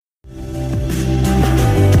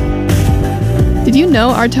you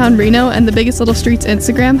know Our Town Reno and the Biggest Little Streets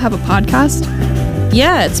Instagram have a podcast?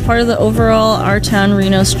 Yeah, it's part of the overall Our Town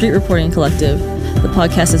Reno Street Reporting Collective. The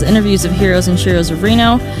podcast has interviews of heroes and sheroes of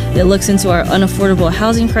Reno. It looks into our unaffordable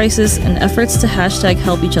housing crisis and efforts to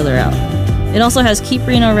 #help each other out. It also has Keep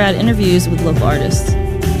Reno Rad interviews with local artists.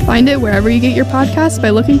 Find it wherever you get your podcasts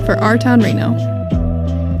by looking for Our Town Reno.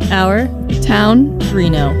 Our Town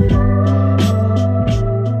Reno.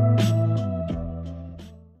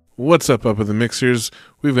 What's up in the mixers?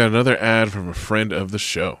 We've got another ad from a friend of the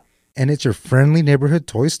show. And it's your friendly neighborhood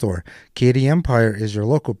toy store. Katie Empire is your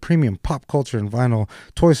local premium pop culture and vinyl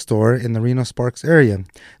toy store in the Reno Sparks area.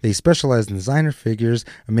 They specialize in designer figures,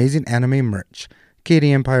 amazing anime merch.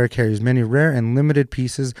 Katie Empire carries many rare and limited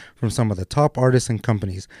pieces from some of the top artists and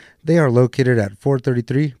companies. They are located at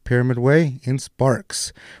 433 Pyramid Way in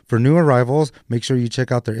Sparks. For new arrivals, make sure you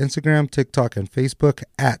check out their Instagram, TikTok, and Facebook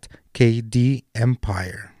at KD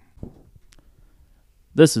Empire.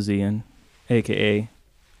 This is Ian, a.k.a.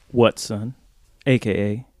 What Son,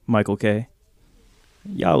 a.k.a. Michael K.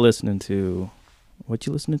 Y'all listening to... What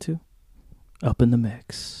you listening to? Up in the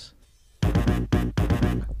Mix.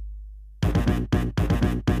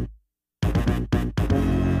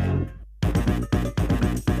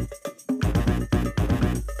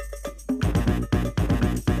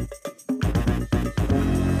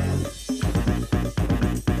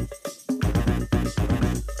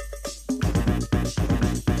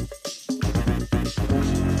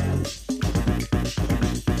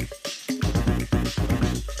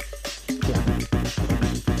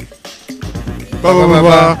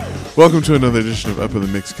 Welcome to another edition of Up in the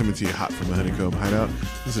Mix, coming to you hot from the Honeycomb Hideout.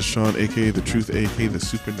 This is Sean, a.k.a. The Truth, a.k.a. The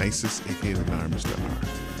Super Nicest, a.k.a. The Nar, Mr. R.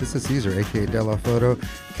 This is Caesar, a.k.a. Della Photo,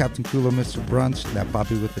 Captain Kulo, Mr. Brunch, that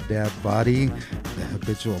Poppy with the dad body, the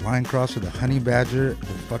habitual line crosser, the honey badger, the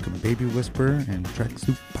fucking baby whisperer, and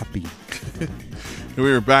tracksuit Poppy. And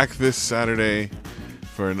we were back this Saturday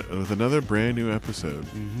with another brand new episode.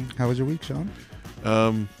 Mm-hmm. How was your week, Sean?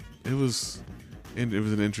 It was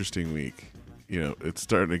an interesting week. You know, it's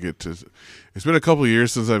starting to get to. It's been a couple of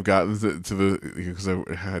years since I've gotten to the because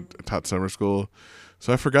I had taught summer school,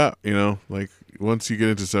 so I forgot. You know, like once you get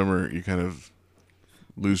into summer, you kind of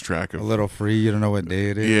lose track of a little free. You don't know what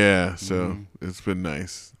day it is. Yeah, so it's been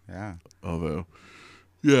nice. Yeah. Although,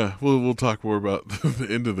 yeah, we'll talk more about the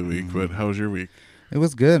end of the week. But how was your week? It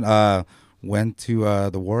was good. Went to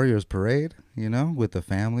the Warriors parade. You know, with the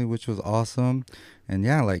family, which was awesome. And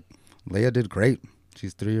yeah, like Leia did great.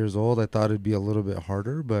 She's 3 years old. I thought it'd be a little bit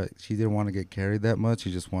harder, but she didn't want to get carried that much.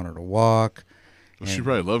 She just wanted to walk. Well, she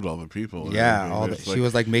probably loved all the people. Yeah, she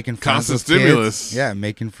was like making friends constant with stimulus. Kids. Yeah,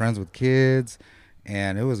 making friends with kids,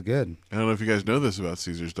 and it was good. I don't know if you guys know this about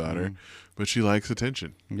Caesar's daughter, but she likes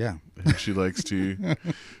attention. Yeah, and she likes to,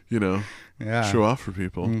 show off for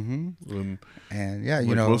people. Mm-hmm. And yeah,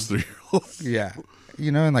 most 3-year-olds. Yeah,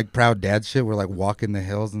 and like proud dad shit. We're like walking the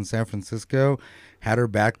hills in San Francisco. Had her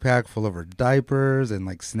backpack full of her diapers and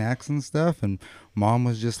like snacks and stuff, and mom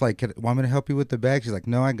was just like, "Want me to help you with the bag?" She's like,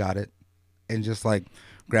 "No, I got it," and just like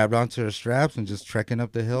grabbed onto her straps and just trekking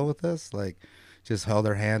up the hill with us, like just held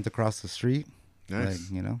her hands across the street.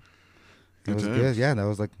 Nice. Like, it was good. Yeah, that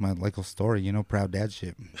was like my local story, proud dad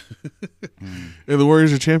shit. And the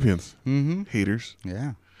Warriors are champions. Mm-hmm. Haters.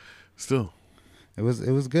 Yeah. Still. It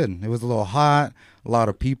was good. It was a little hot, a lot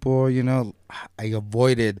of people, I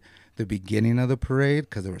avoided the beginning of the parade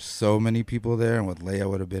because there were so many people there, and with Leia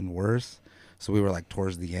would have been worse. So we were like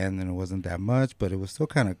towards the end, and it wasn't that much, but it was still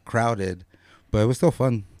kind of crowded. But it was still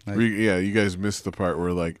fun. Like, you guys missed the part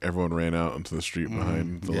where like everyone ran out onto the street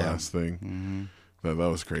behind the last thing. Mm-hmm. That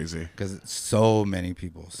was crazy because so many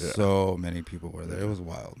people were there. It was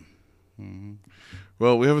wild. Mm-hmm.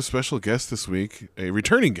 Well, we have a special guest this week, a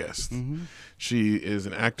returning guest. Mm-hmm. She is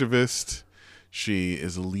an activist. She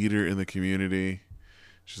is a leader in the community.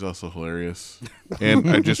 She's also hilarious. And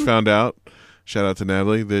I just found out, shout out to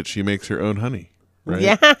Natalie, that she makes her own honey. Right?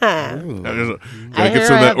 Yeah. Gotta get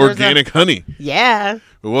some of that organic honey. Yeah.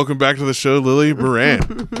 Well, welcome back to the show, Lily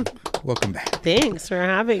Moran. Welcome back. Thanks for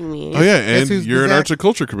having me. Oh, yeah. And you're an arts and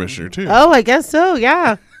culture commissioner, too. Oh, I guess so.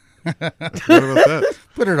 Yeah. What about that?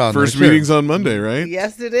 Put it on. First meeting's on Monday, right?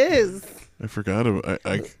 Yes, it is. I forgot about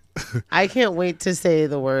I can't wait to say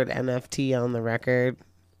the word NFT on the record.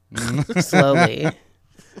 Slowly.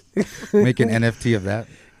 Make an NFT of that.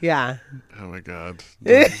 Yeah. Oh my God.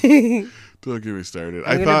 Don't get me started.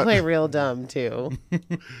 I'm gonna play real dumb too.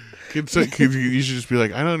 You should just be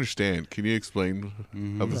like, I don't understand. Can you explain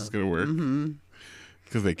how this is gonna work?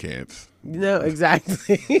 Because they can't. No,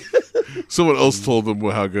 exactly. Someone else told them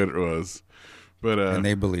how good it was, but and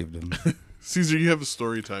they believed him. Caesar, you have a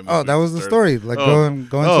story time. Oh, that was the story. Like going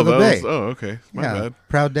oh, to the bay. Okay. My bad.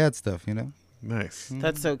 Proud dad stuff, Nice.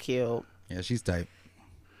 That's so cute. Yeah, she's tight.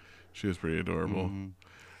 She was pretty adorable.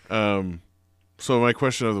 So my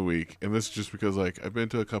question of the week, and this is just because like I've been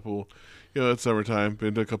to a couple, it's summertime,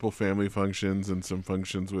 been to a couple family functions and some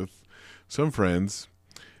functions with some friends,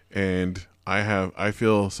 and I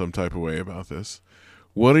feel some type of way about this.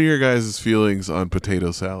 What are your guys' feelings on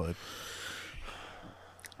potato salad?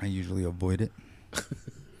 I usually avoid it.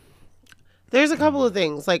 There's a couple of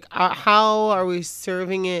things. Like, how are we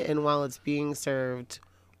serving it? And while it's being served,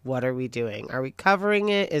 what are we doing? Are we covering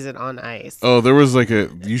it? Is it on ice? Oh, there was like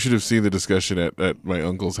you should have seen the discussion at my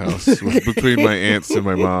uncle's house between my aunts and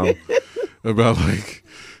my mom about like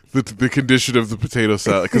the condition of the potato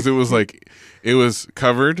salad. Because it was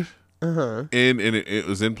covered and it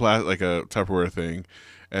was in like a Tupperware thing.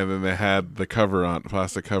 And then they had the cover on,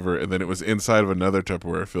 plastic cover, and then it was inside of another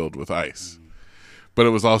Tupperware filled with ice. But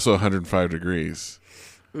it was also 105 degrees.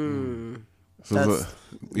 So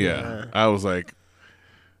yeah, I was like,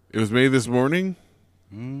 it was made this morning?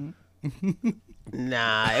 Nah,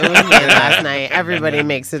 it was made last night. Everybody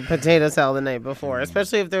makes a potato salad the night before,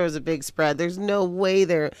 especially if there was a big spread. There's no way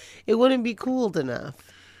it wouldn't be cooled enough.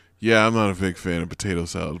 Yeah, I'm not a big fan of potato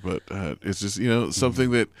salad, but it's just,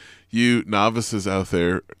 something that you novices out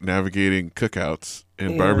there navigating cookouts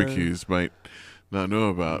and barbecues might not know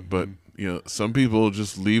about. But, some people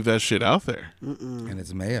just leave that shit out there. And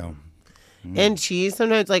it's mayo. And cheese.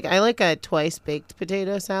 Sometimes, like, I like a twice baked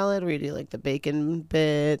potato salad where you do like the bacon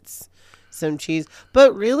bits, some cheese.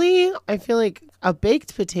 But really, I feel like a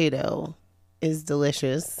baked potato is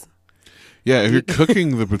delicious. Yeah, if you're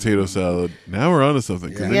cooking the potato salad, now we're on to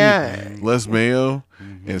something. Yeah. Less mayo,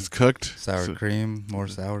 and it's cooked. Sour cream, more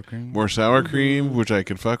sour cream. More sour cream, which I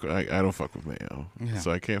can fuck with. I don't fuck with mayo, Yeah. so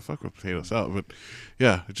I can't fuck with potato salad. But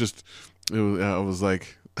yeah, I was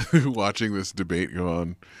like watching this debate go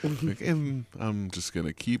on, like, and I'm just going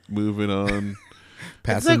to keep moving on.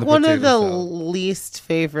 It's like one of the least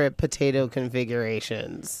favorite potato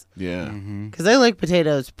configurations. Yeah. Because I like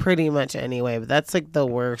potatoes pretty much anyway, but that's like the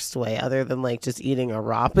worst way other than like just eating a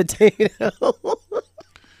raw potato.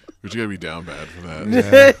 But you gotta be down bad for that.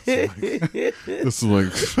 Yeah. This is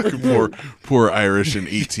like fucking poor Irish in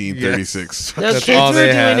 1836. No, kids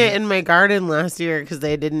were doing it in my garden last year because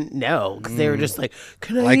they didn't know. Because they were just like,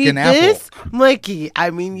 "Can I eat this?" I'm like,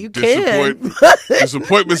 "I mean, you can."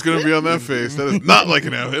 Disappointment's gonna be on that face. That is not like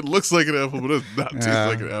an apple. It looks like an apple, but it does not taste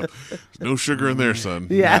like an apple. There's no sugar in there, son.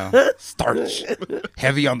 Yeah, no. Starch,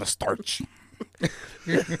 heavy on the starch.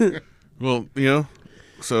 Well,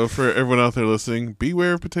 so for everyone out there listening,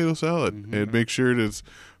 beware of potato salad and make sure it is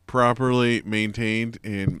properly maintained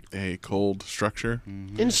in a cold structure.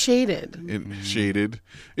 And shaded. Shaded.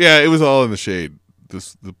 Yeah, it was all in the shade.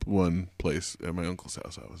 The one place at my uncle's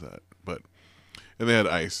house I was at, and they had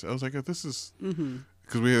ice. I was like, this is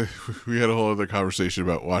because we had a whole other conversation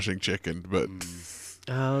about washing chicken, but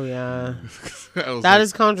oh yeah, that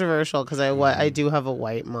is controversial because I do have a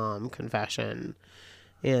white mom confession.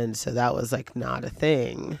 And so that was like not a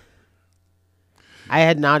thing. I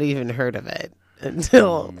had not even heard of it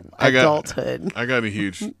until adulthood. I got a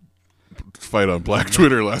huge fight on Black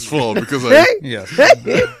Twitter last fall because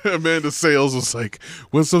Amanda Sales was like,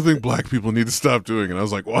 "What's something black people need to stop doing?" And I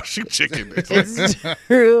was like, "Washing chicken." It's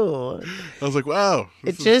true. I was like, "Wow."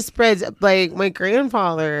 It just spreads. Like my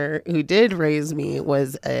grandfather, who did raise me,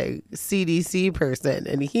 was a CDC person,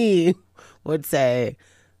 and he would say,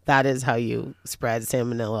 that is how you spread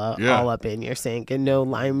salmonella all up in your sink, and no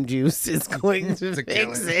lime juice is going to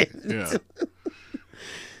fix it. Yeah.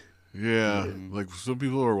 Yeah. Like some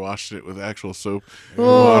people are washing it with actual soap and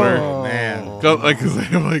water. Oh, man. Because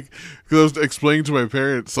I was explaining to my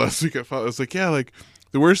parents last week, I was like, yeah, like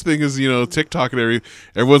the worst thing is, TikTok and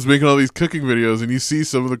everyone's making all these cooking videos, and you see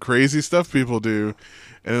some of the crazy stuff people do,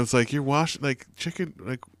 and it's like you're washing like chicken,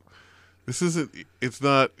 like. This isn't, it's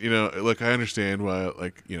not, look, I understand why,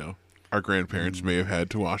 like, our grandparents may have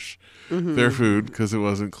had to wash their food because it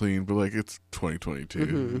wasn't clean, but, like, it's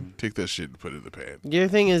 2022. Take that shit and put it in the pan. Your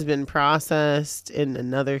thing has been processed in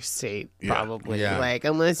another state, probably. Yeah. Like,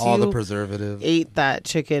 unless all you the preservatives ate that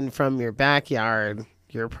chicken from your backyard,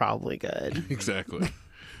 you're probably good. Exactly.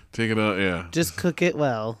 Take it out, yeah. Just cook it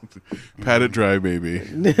well. Pat it dry, baby.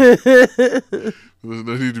 There's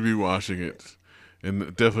no need to be washing it.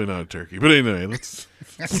 And definitely not a turkey. But anyway, let's...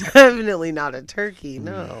 Definitely not a turkey,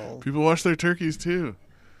 no. People wash their turkeys, too.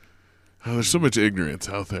 Oh, there's so much ignorance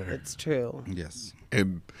out there. It's true. Yes.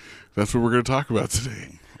 And that's what we're going to talk about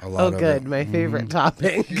today. A lot of good. My favorite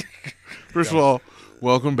topic. First of all,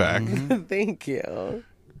 welcome back. Thank you.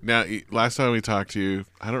 Now, last time we talked to you,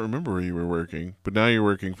 I don't remember where you were working, but now you're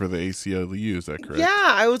working for the ACLU. Is that correct? Yeah,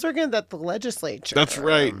 I was working at the legislature. That's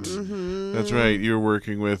right. Mm-hmm. That's right. You were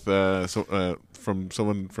working with from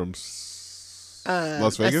someone from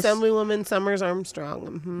Las Vegas? Assemblywoman Summers Armstrong.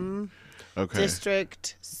 Mm-hmm. Okay.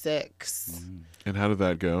 District 6. And how did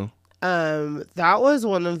that go? That was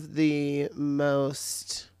one of the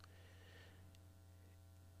most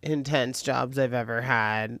intense jobs I've ever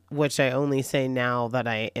had, which I only say now that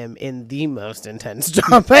I am in the most intense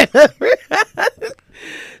job I've ever had.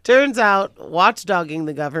 Turns out watchdogging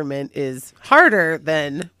the government is harder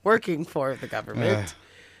than working for the government.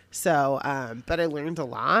 So, but I learned a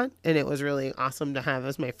lot, and it was really awesome to have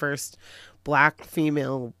as my first Black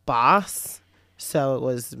female boss. So it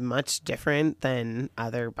was much different than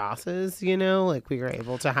other bosses, you know, like we were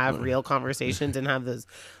able to have real conversations and have those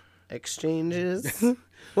exchanges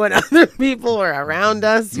when other people were around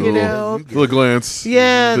us, you know. The glance.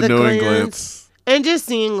 Yeah, the knowing glance. And just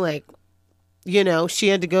seeing, like, you know, she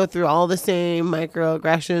had to go through all the same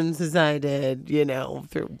microaggressions as I did, you know,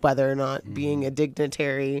 through whether or not being a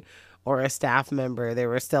dignitary or a staff member, there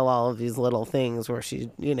were still all of these little things where she,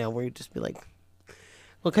 you know, where you'd just be like,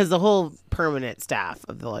 well, because the whole permanent staff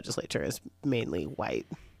of the legislature is mainly white.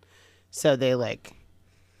 So they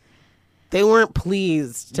weren't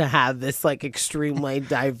pleased to have this like extremely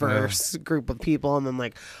diverse group of people. And then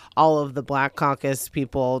like all of the Black caucus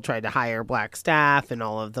people tried to hire Black staff, and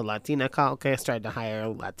all of the Latina caucus tried to hire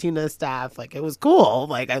Latina staff. Like it was cool.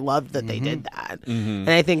 Like I loved that they did that.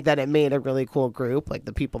 And I think that it made a really cool group. Like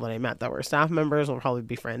the people that I met that were staff members will probably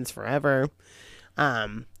be friends forever.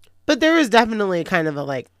 But there was definitely kind of a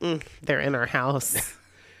like, they're in our house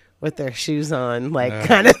with their shoes on, like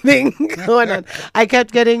kind of thing going on. I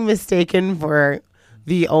kept getting mistaken for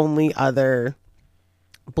the only other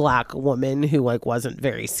Black woman who like wasn't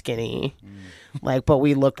very skinny, like, but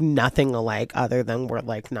we looked nothing alike other than we're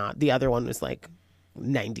like not. The other one was like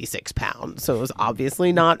 96 pounds, so it was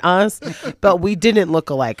obviously not us, but we didn't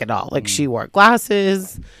look alike at all. Like she wore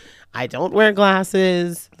glasses. I don't wear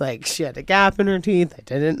glasses. Like she had a gap in her teeth. I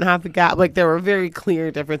didn't have a gap. Like there were very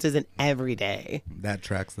clear differences in every day. That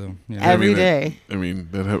tracks though. Yeah. Every day.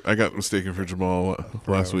 I got mistaken for Jamal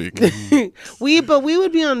last week. we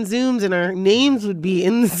would be on Zooms and our names would be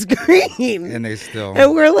in the screen. And they still.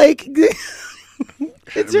 And we're like,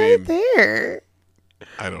 it's right there.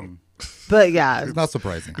 I don't. But yeah. It's not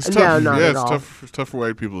surprising. It's tough. No, not at all. It's tough for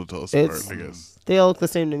white people to tell us apart, I guess. They all look the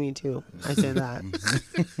same to me too. I say that.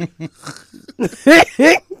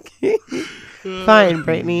 Fine,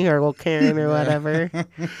 Brittany or Karen or whatever. All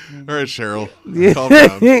right, Cheryl. Calm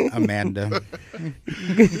down. Amanda.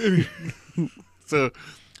 So,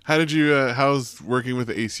 how's working with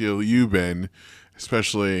the ACLU been,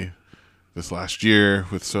 especially this last year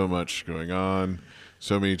with so much going on,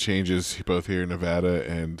 so many changes both here in Nevada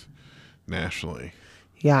and nationally?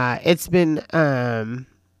 Yeah, it's been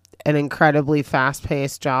an incredibly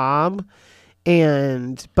fast-paced job,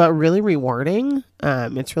 but really rewarding.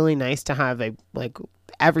 It's really nice to have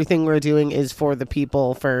everything we're doing is for the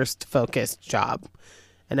people first focused job.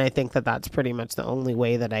 And I think that that's pretty much the only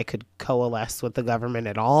way that I could coalesce with the government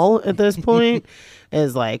at all at this point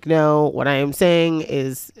is like, no, what I am saying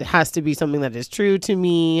is it has to be something that is true to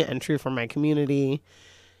me and true for my community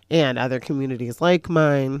and other communities like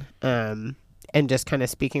mine. And just kind of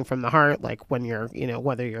speaking from the heart, like when you're, you know,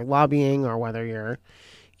 whether you're lobbying or whether you're,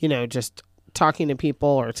 you know, just talking to people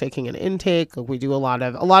or taking an intake. Like we do a lot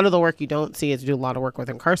of the work you don't see is do a lot of work with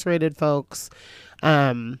incarcerated folks,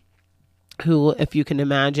 who, if you can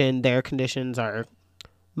imagine, their conditions are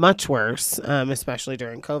much worse, especially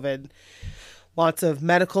during COVID. Lots of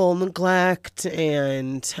medical neglect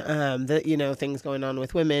and things going on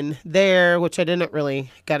with women there, which I didn't really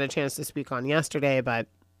get a chance to speak on yesterday, but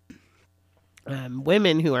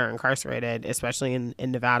women who are incarcerated, especially in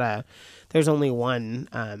Nevada, there's only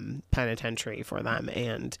one penitentiary for them,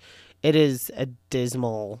 and it is a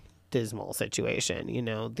dismal situation. You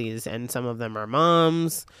know, and some of them are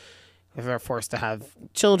moms who are forced to have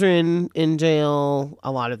children in jail.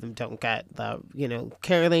 A lot of them don't get the, you know,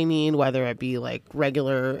 care they need, whether it be like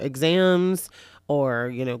regular exams or,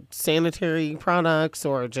 you know, sanitary products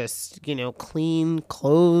or just, you know, clean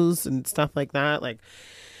clothes and stuff like that. Like,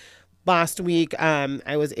 last week,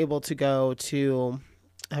 I was able to go to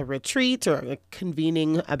a retreat or a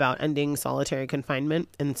convening about ending solitary confinement.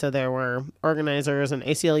 And so there were organizers and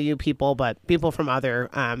ACLU people, but people from other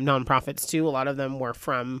nonprofits too. A lot of them were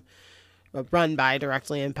run by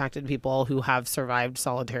directly impacted people who have survived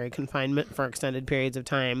solitary confinement for extended periods of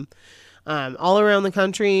time all around the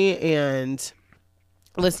country. And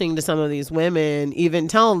listening to some of these women even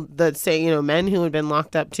tell that, say, men who had been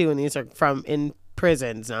locked up too, and these are from in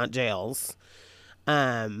prisons, not jails,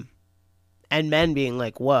 and men being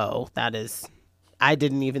like, whoa, I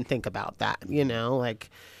didn't even think about that, like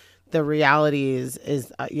the reality is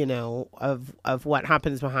of what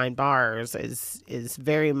happens behind bars is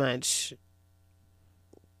very much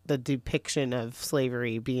the depiction of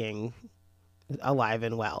slavery being alive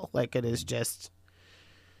and well. Like, it is just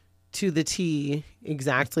to the T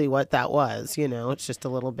exactly what that was. It's just a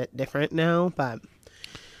little bit different now, but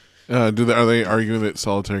are they arguing that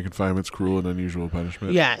solitary confinement's cruel and unusual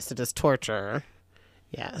punishment? yes, it is torture.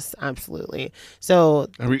 Yes, absolutely. So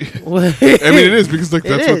I mean it is, because like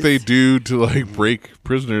that's what they do to like break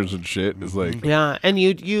prisoners and shit. Is like, yeah, and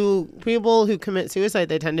you people who commit suicide,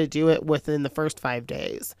 they tend to do it within the first 5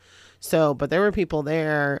 days. So, but there were people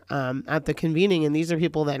there at the convening, and these are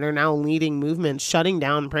people that are now leading movements, shutting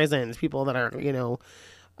down prisons, people that are,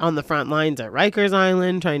 on the front lines at Rikers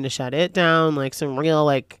Island, trying to shut it down, like some real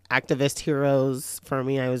like activist heroes. For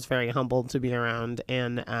me, I was very humbled to be around,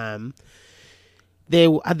 and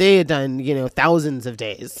they had done, thousands of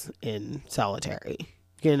days in solitary,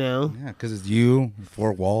 Yeah, because it's you,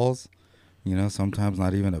 4 walls, sometimes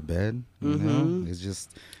not even a bed, It's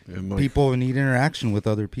just people need interaction with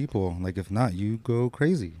other people. Like, if not, you go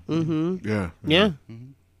crazy. Mm-hmm. Yeah.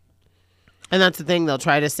 Mm-hmm. And that's the thing. They'll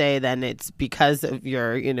try to say then it's because of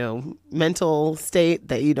your, mental state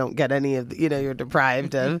that you don't get any of, you're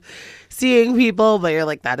deprived of seeing people. But you're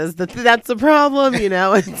like, that's the problem,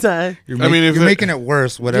 It's you're making it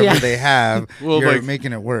worse. Whatever they have, you're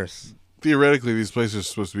making it worse. Theoretically, these places are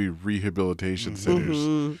supposed to be rehabilitation centers.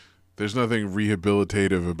 Mm-hmm. There's nothing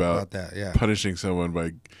rehabilitative about that. Yeah, punishing someone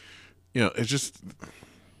by, it's just.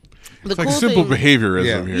 It's like simple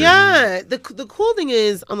behaviorism here. Yeah. The cool thing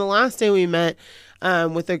is, on the last day we met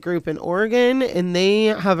with a group in Oregon, and they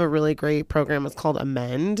have a really great program. It's called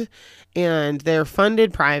Amend, and they're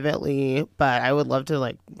funded privately, but I would love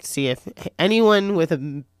to see if anyone with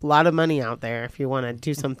a lot of money out there, if you want to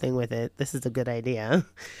do something with it, this is a good idea.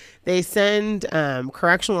 They send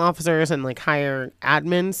correctional officers and hire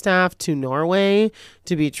admin staff to Norway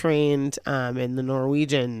to be trained in the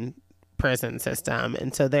Norwegian prison system.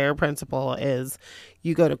 And so their principle is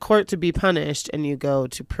you go to court to be punished and you go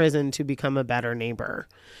to prison to become a better neighbor.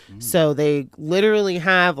 So they literally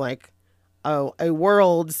have a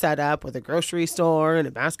world set up with a grocery store and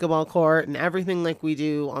a basketball court and everything like we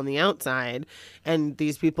do on the outside. And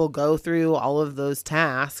these people go through all of those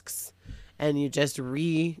tasks, and you just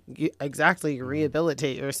rehabilitate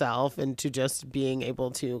yourself into just being able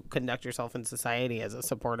to conduct yourself in society as a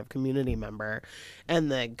supportive community member.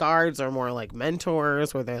 And the guards are more like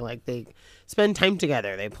mentors, where they spend time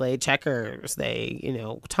together. They play checkers. They,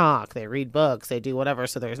 talk. They read books. They do whatever.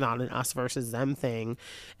 So there's not an us versus them thing.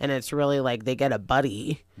 And it's really like they get a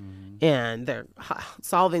buddy. And they're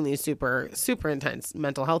solving these super, super intense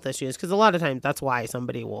mental health issues, because a lot of times that's why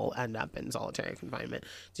somebody will end up in solitary confinement.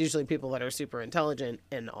 It's usually people that are super intelligent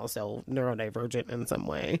and also neurodivergent in some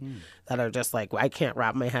way that are just like, I can't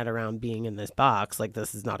wrap my head around being in this box. Like,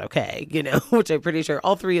 this is not okay, which I'm pretty sure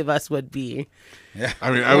all 3 of us would be. Yeah. I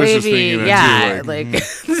mean, I was just thinking that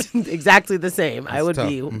too. Exactly the same. I would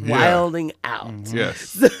be wilding out. Yes.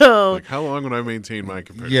 So how long would I maintain my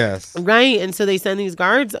composure? Yes. Right. And so they send these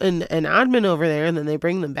guards and admin over there, and then they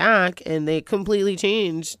bring them back, and they completely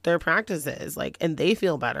change their practices. And they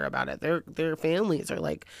feel better about it. Their families are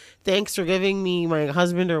like, thanks for giving me my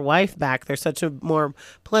husband or wife back. They're such a more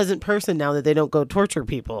pleasant person now that they don't go torture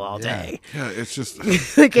people all day. Yeah, it's just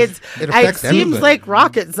it seems like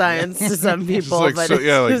rocket science to some people. But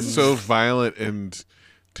so violent and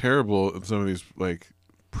terrible in some of these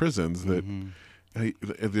prisons that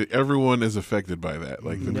everyone is affected by that.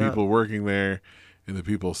 The people working there and the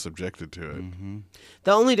people subjected to it.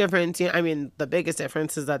 The only difference, the biggest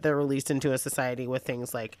difference is that they're released into a society with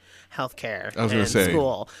things like healthcare and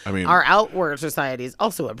school. Our outward society is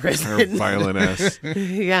also a prison. Our violent ass,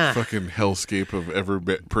 fucking hellscape of every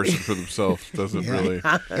person for themselves doesn't really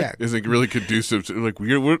isn't really conducive to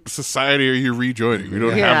what society are you rejoining? We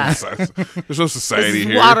don't have there's no society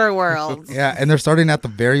here. Water world. Yeah, and they're starting at the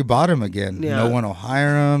very bottom again. No one will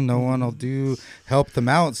hire them. No one will help them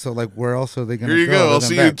out. So where else are they going to go? Here you go. I'll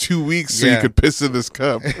see you in 2 weeks so you could piss in this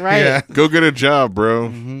cup. Right. Yeah. Go get a job, bro.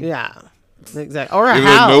 Yeah. Exactly. Or a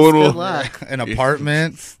house. Good luck. An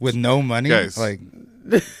apartment with no money. Guys,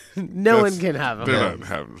 no one can have They're them. not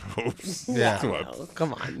having hopes. Yeah.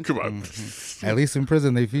 Come on. At least in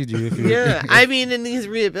prison they feed you. In these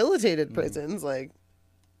rehabilitated prisons,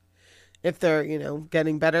 if they're,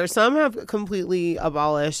 getting better. Some have completely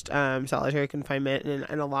abolished solitary confinement,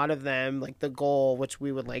 and a lot of them, like the goal, which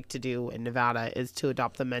we would like to do in Nevada, is to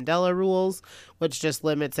adopt the Mandela rules, which just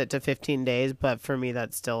limits it to 15 days. But for me,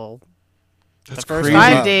 that's still the first crazy.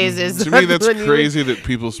 5 days is To me, that's crazy that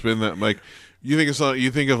people spend that. Like, you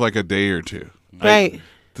think of like a day or two, right?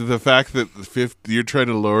 To the fact that you're trying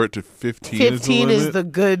to lower it to 15. 15 is the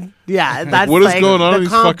good. Yeah, that's what is like going on the in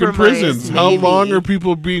these fucking compromise, prisons? maybe. How long are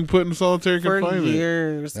people being put in solitary For confinement?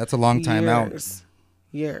 years. That's a long time out.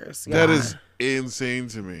 Years. That yeah. is insane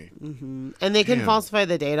to me. And they can Damn. falsify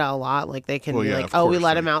the data a lot. Like they can Well, be yeah, like, of oh, we course, let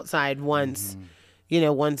like- them outside once,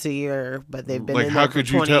 once a year, but they've been Like, in how there for could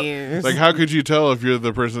you 20 tell? years. Like, how could you tell if you're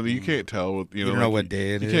the person? You can't tell. You don't know what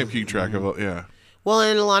day it you is. can't keep track of it. Yeah. Well,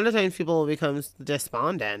 and a lot of times people will become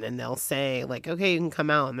despondent and they'll say like, okay, you can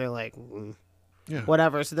come out. And they're like, Yeah.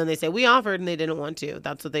 whatever. So then they say, we offered and they didn't want to.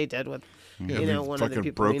 That's what they did with, Yeah, one of the fucking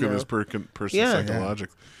people we broken know. this person's Yeah.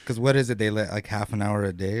 psychological. Because what is it? They let like half an hour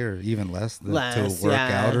a day or even less, Less, to work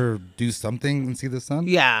yeah. out or do something and see the sun?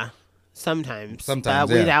 Yeah. Sometimes. Sometimes,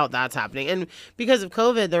 But we yeah. doubt that's happening. And because of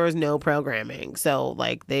COVID, there was no programming. So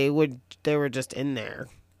like they were just in there.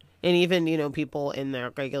 And even, people in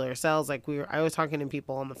their regular cells, like I was talking to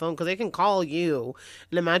people on the phone because they can call you.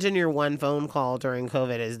 And imagine your one phone call during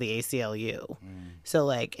COVID is the ACLU. So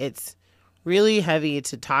like it's really heavy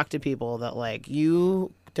to talk to people that like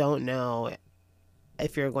you don't know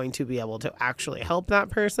if you're going to be able to actually help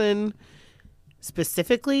that person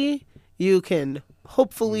specifically. You can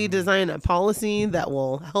hopefully design a policy that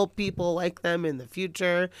will help people like them in the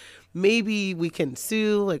future. Maybe we can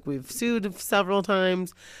sue, like we've sued several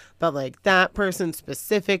times, but like that person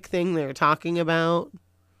specific thing they're talking about.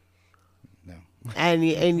 No. And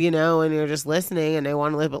you're just listening and they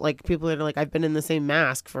want to live, but like people that are like, I've been in the same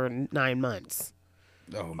mask for 9 months.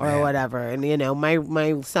 Oh, Or man. whatever. And my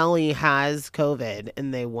cellie has COVID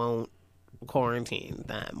and they won't quarantine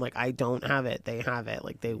them. Like I don't have it. They have it.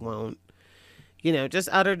 Like they won't, just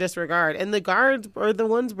utter disregard. And the guards are the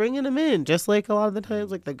ones bringing them in. Just like a lot of the times,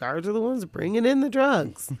 like the guards are the ones bringing in the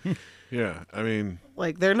drugs. Yeah, I mean,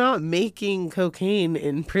 Like they're not making cocaine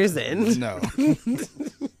in prison. No.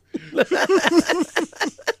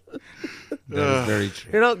 That is very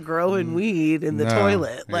true. You're not growing weed in the No.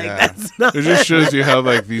 toilet. Like Yeah. that's not. it just shows you how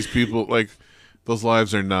like these people like those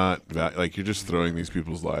lives are not like you're just throwing these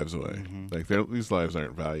people's lives away. Like these lives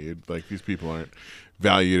aren't valued. Like these people aren't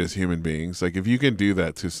valued as human beings. Like if you can do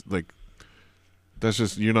that to like, that's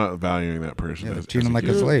just you're not valuing that person. Yeah, as treat them like a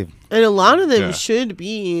human. slave. And a lot of them Yeah. should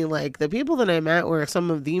be like the people that I met were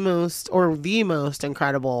some of the most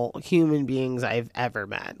incredible human beings I've ever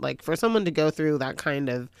met. Like for someone to go through that kind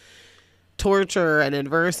of torture and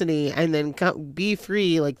adversity and then be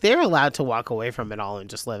free, like they're allowed to walk away from it all and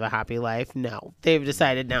just live a happy life. No, they've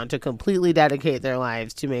decided now to completely dedicate their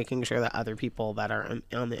lives to making sure that other people that are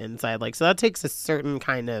on the inside, like, so that takes a certain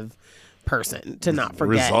kind of person to not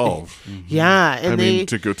forget. Resolve. Yeah. And I mean,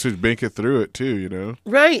 to make it through it too.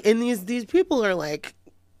 Right, and these people are like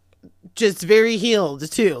just very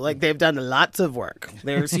healed too. Like they've done lots of work.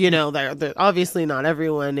 There's they're obviously not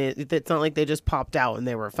everyone. It's not like they just popped out and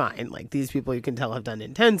they were fine. Like these people, you can tell, have done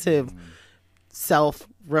intensive self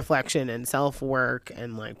reflection and self work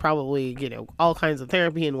and like probably all kinds of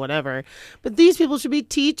therapy and whatever. But these people should be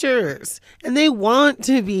teachers and they want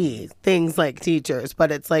to be things like teachers.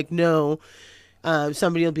 But it's like no.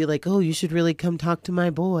 Somebody will be like, oh, you should really come talk to my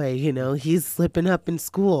boy. He's slipping up in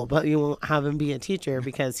school, but you won't have him be a teacher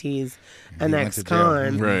because he's an He went to jail.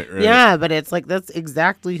 ex-con. Right. Yeah, but it's like that's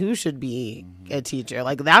exactly who should be a teacher.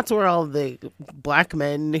 Like that's where all the black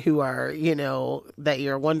men who are, that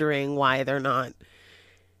you're wondering why there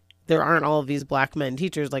aren't all of these black men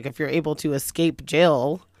teachers. Like if you're able to escape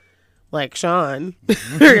jail, like Sean,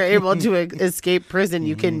 you're able to escape prison,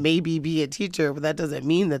 you can maybe be a teacher, but that doesn't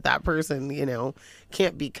mean that person,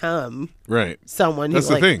 can't become Right. someone That's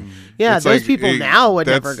who the like, thing. yeah, It's those like, people now would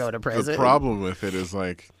never that's go to prison. The problem with it is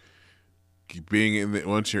like being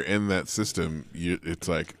once you're in that system, it's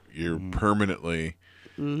like you're permanently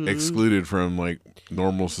excluded from like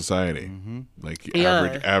normal society, like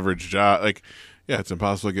Yeah. average job. Like, yeah, it's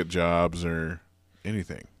impossible to get jobs or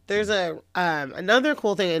anything. There's another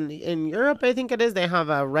cool thing in Europe, I think it is, they have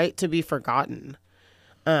a right to be forgotten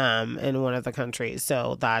in one of the countries.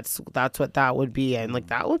 So that's what that would be, and like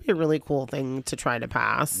that would be a really cool thing to try to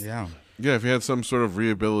pass. Yeah. Yeah, if you had some sort of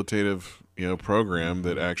rehabilitative, program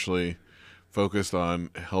that actually focused on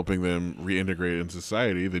helping them reintegrate in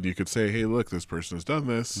society, then you could say, "Hey, look, this person has done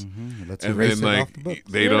this," Let's and erase then it off the books.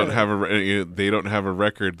 they don't have a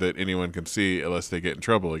record that anyone can see unless they get in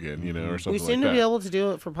trouble again, or We something seem like to that. be able to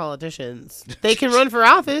do it for politicians. They can run for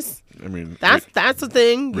office. I mean, That's the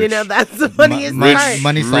thing. rich- that's the funniest Money- part.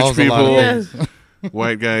 money rich solves a lot of people, things.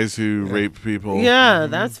 white guys who rape people. Yeah,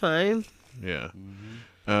 that's fine. Yeah.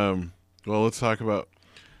 Well, let's talk about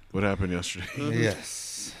what happened yesterday.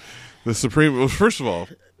 Yes. The Supreme. Well, first of all,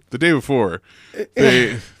 the day before,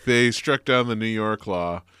 they struck down the New York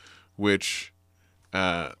law, which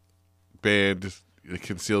banned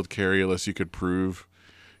concealed carry unless you could prove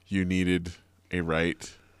you needed a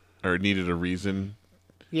right or needed a reason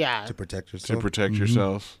Yeah. To protect to yourself. protect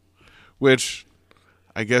yourself. Which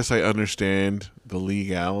I guess I understand the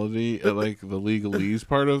legality, like the legalese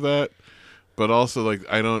part of that. But also, like,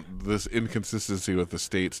 I don't, this inconsistency with the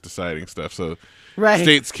states deciding stuff. So Right.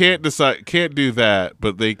 states can't do that,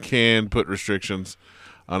 but they can put restrictions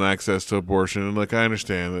on access to abortion. And like, I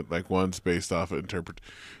understand that, like, one's based off of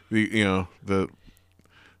the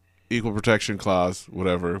equal protection clause,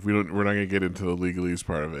 whatever. We're not going to get into the legalese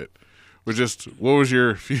part of it. But just, what was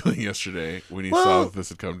your feeling yesterday when you saw that this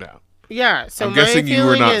had come down? Yeah. So I'm my guessing you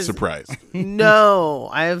were feeling not is- surprised. No,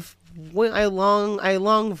 I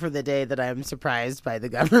long for the day that I'm surprised by the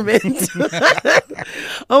government.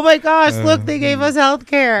 Oh my gosh, look, they gave us health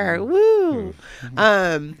care. Woo.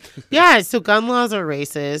 Yeah, so gun laws are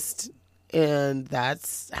racist, and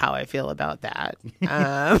that's how I feel about that.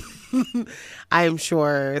 I'm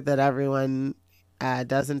sure that everyone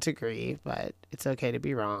doesn't agree, but it's okay to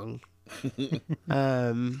be wrong.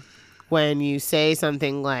 When you say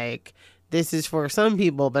something like, this is for some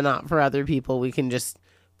people but not for other people, we can just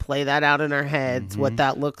play that out in our heads, what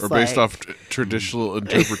that looks Or like. based off traditional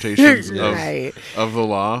interpretations Right. of the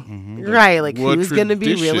law. Right, like What who's going to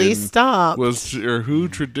be really tradition stopped? or who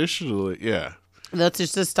traditionally, yeah. That's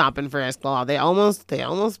just a stop and frisk law. They almost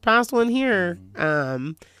passed one here.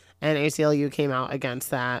 And ACLU came out against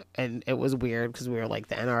that, and it was weird because we were like,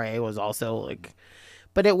 the NRA was also like,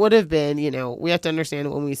 but it would have been, we have to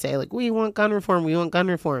understand when we say like, we want gun reform,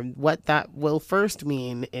 what that will first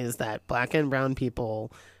mean is that black and brown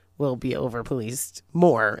people will be over policed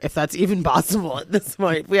more, if that's even possible at this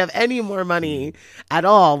point. If we have any more money at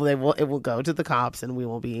all, it will go to the cops and we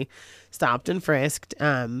will be stopped and frisked.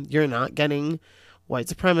 You're not getting white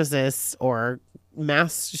supremacists or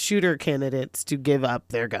mass shooter candidates to give up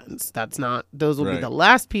their guns. Those will be Right. the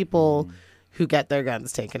last people who get their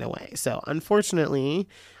guns taken away. So unfortunately,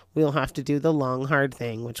 we'll have to do the long, hard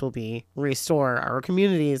thing, which will be restore our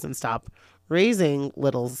communities and stop raising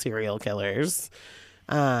little serial killers,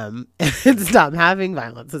 and stop having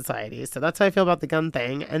violent societies. So that's how I feel about the gun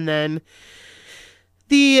thing. And then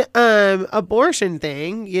the abortion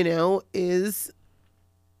thing, is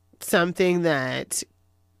something that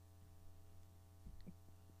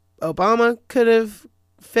Obama could have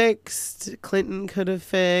fixed, Clinton could have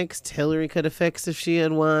fixed, Hillary could have fixed if she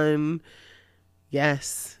had won.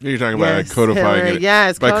 Yes. You're talking about Yes, codifying Hillary, it.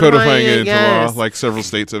 yes, By codifying codifying it it, into yes. law, like several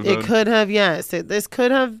states have It done. could have, yes. This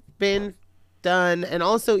could have been done. And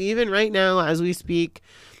also, even right now, as we speak,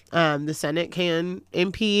 the Senate can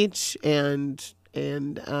impeach and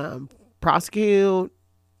prosecute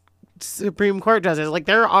Supreme Court judges. Like,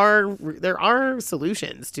 there are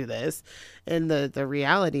solutions to this. And the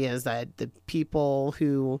reality is that the people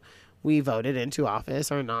who we voted into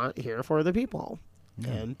office are not here for the people.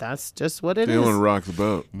 And that's just what it They is. want to rock the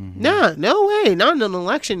boat. No way. Not in an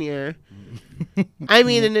election year. I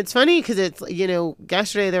mean, and it's funny because it's,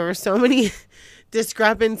 yesterday there were so many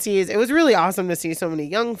discrepancies. It was really awesome to see so many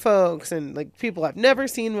young folks and like people I've never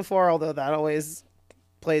seen before, although that always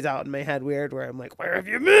plays out in my head weird where I'm like, where have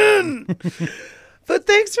you been? But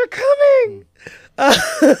thanks for coming.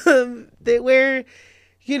 Where,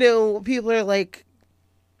 people are like,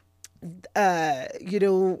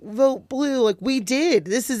 vote blue. Like, we did.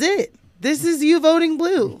 This is it. This is you voting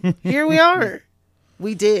blue. Here we are.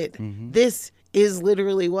 We did. This is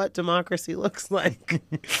literally what democracy looks like.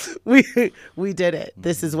 we did it.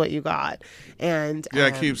 This is what you got. And Yeah,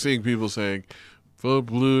 I keep seeing people saying, vote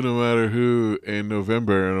blue no matter who in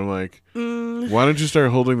November. And I'm like, why don't you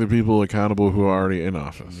start holding the people accountable who are already in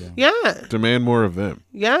office? yeah. Demand more of them.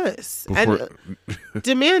 Yes. Before, And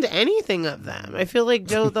demand anything of them. I feel like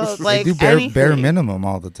Joe, They like do anything. bare minimum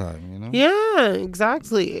all the time, Yeah,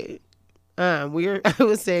 exactly. I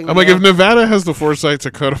was saying, I'm like, if Nevada has the foresight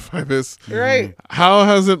to codify this, right. how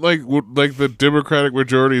hasn't like the Democratic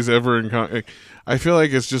majorities ever I feel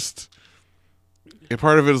like it's just a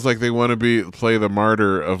part of it is like they want to play the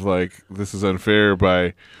martyr of like, this is unfair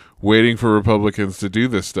by waiting for Republicans to do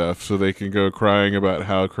this stuff so they can go crying about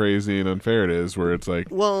how crazy and unfair it is, where it's like,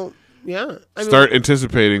 well, yeah. Start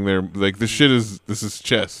anticipating their, like, this is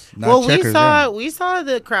chess. Not checkers, we saw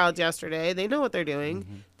the crowds yesterday. They know what they're doing.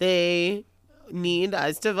 Mm-hmm. They need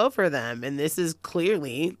us to vote for them. And this is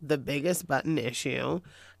clearly the biggest button issue.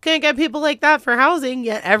 Can't get people like that for housing,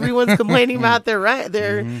 yet everyone's complaining about their rent.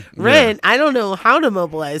 Yeah. I don't know how to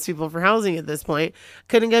mobilize people for housing at this point.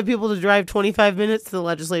 Couldn't get people to drive 25 minutes to the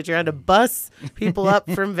legislature. Had to bus people up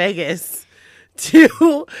from Vegas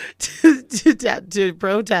to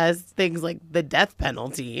protest things like the death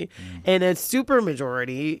penalty in a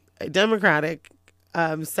supermajority Democratic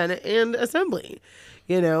Senate and Assembly,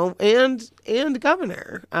 and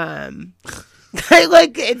governor.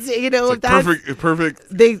 Like, it's, It's like perfect.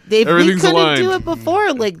 we Everything's couldn't aligned. do it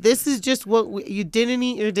before. Like, this is just what you didn't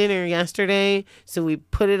eat your dinner yesterday, so we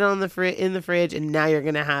put it on in the fridge, and now you're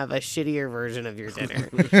gonna have a shittier version of your dinner.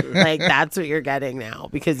 Like, that's what you're getting now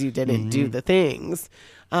because you didn't do the things.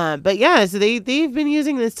 But yeah, so they've been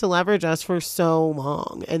using this to leverage us for so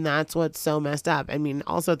long, and that's what's so messed up. I mean,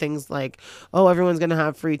 also things like, oh, everyone's gonna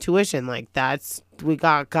have free tuition. Like, we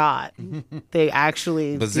got. They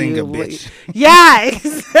actually Bazinga, do. bitch. Yeah,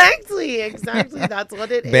 exactly. That's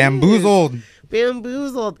what it is. Bamboozled.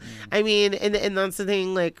 I mean, and that's the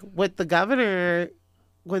thing. Like, with the governor,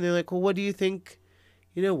 when they're like, well, what do you think?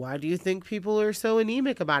 Why do you think people are so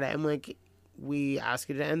anemic about it? I'm like, we asked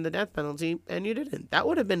you to end the death penalty and you didn't. That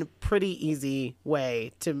would have been a pretty easy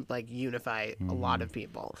way to, like, unify a lot of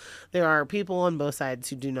people. There are people on both sides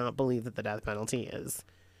who do not believe that the death penalty is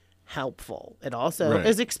helpful. It also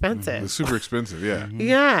is expensive. It's super expensive, yeah.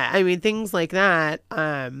 Yeah, I mean, things like that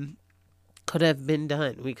could have been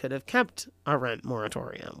done. We could have kept our rent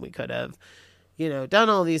moratorium. We could have, done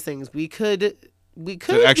all these things. We could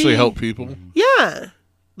To actually help people. Yeah.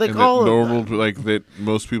 Like, and all that of normal, them. like, that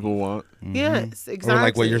most people want. Yes, exactly. Or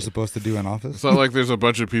like what you're supposed to do in office. It's not like there's a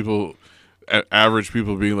bunch of people, average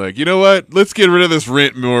people, being like, you know what? Let's get rid of this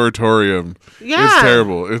rent moratorium. Yeah. It's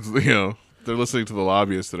terrible. It's they're listening to the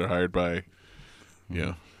lobbyists that are hired by,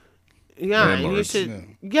 Yeah, and you landlords.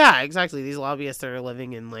 should. Yeah, exactly. These lobbyists are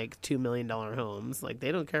living in like $2 million homes. Like,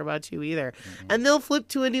 they don't care about you either, and they'll flip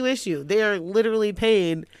to a new issue. They are literally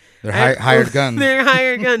paid. They're hired guns. They're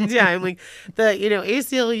hired guns. Yeah, I'm like, the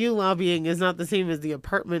ACLU lobbying is not the same as the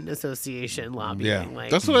apartment association lobbying. Yeah. Like,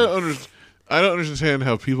 That's what I don't understand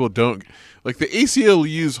how people don't, like, the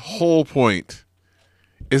ACLU's whole point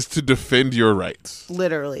is to defend your rights.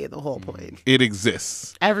 literally the whole point. It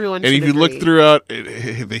exists. Everyone. And should if you look agree. throughout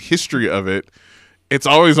the history of it, it's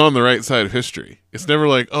always on the right side of history. It's never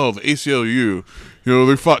like, oh, the ACLU,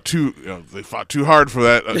 they fought too hard for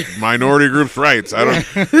that minority group's rights. I don't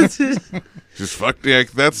just fuck. Yeah,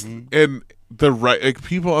 that's and the right, like,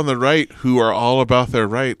 people on the right who are all about their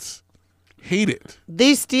rights hate it.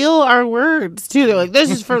 They steal our words too. They're like, this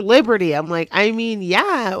is for liberty. I'm like, I mean,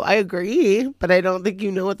 yeah, I agree, but I don't think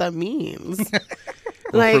you know what that means.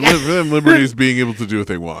 Well, for them, liberty is being able to do what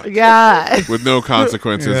they want. Yeah. With no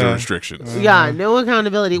consequences or Yeah. restrictions. Yeah, no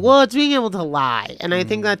accountability. Well, it's being able to lie. And I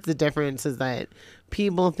think that's the difference, is that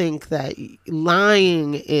people think that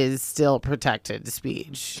lying is still protected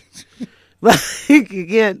speech. Like, you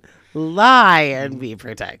can't lie and be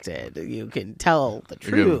protected. You can tell the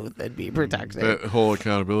truth and be protected. That whole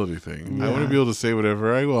accountability thing. I want to be able to say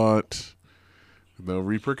whatever I want. No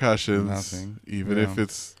repercussions. Nothing. Even Yeah. if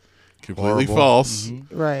it's completely Horrible. false.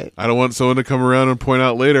 Right. I don't want someone to come around and point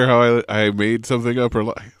out later how I made something up or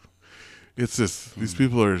lie. It's just, these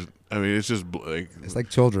people are, I mean, it's just like, It's like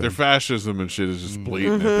children. their fascism and shit is just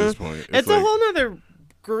blatant at this point. It's like, a whole nother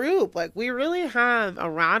group. Like, we really have a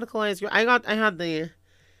radicalized group. I had the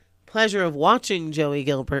pleasure of watching Joey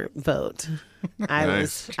Gilbert vote.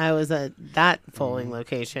 Nice. I was at that polling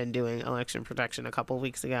location doing election protection a couple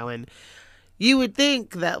weeks ago, and you would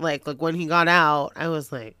think that like when he got out, I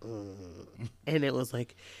was like, and it was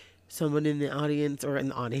like someone in the audience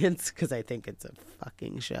because I think it's a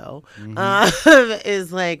fucking show,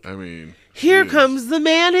 is like, I mean, here geez. comes the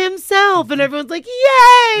man himself, and everyone's like,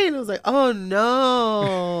 yay, and I was like, oh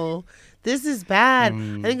no, this is bad.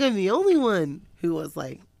 I think I'm the only one who was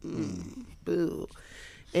like, boo,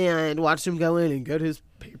 and watched him go in and get his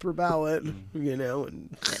paper ballot,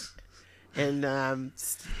 and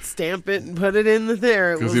stamp it and put it in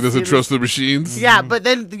there. Because he doesn't trust the machines. Yeah, but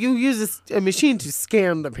then you use a machine to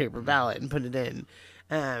scan the paper ballot and put it in.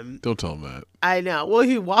 Don't tell him that. I know. Well,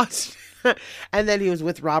 he watched, and then he was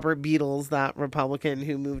with Robert Beatles, that Republican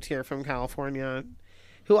who moved here from California,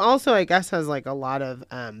 who also, I guess, has like a lot of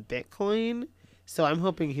Bitcoin So I'm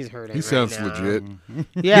hoping he's hurting. He sounds right now. legit.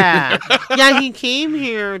 Yeah, yeah. He came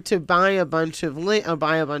here to buy a bunch of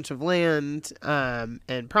land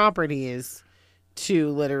and properties to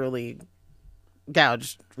literally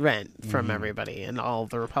gouge rent from everybody, and all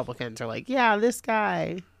the Republicans are like, "Yeah, this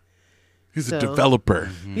guy." He's a developer.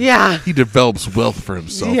 Yeah, He develops wealth for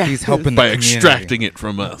himself Yeah. He's helping by the community. extracting it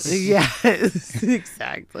from us. yes,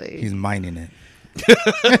 exactly. He's mining it.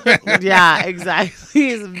 Yeah, exactly.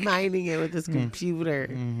 He's mining it with his computer.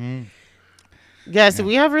 Yeah, so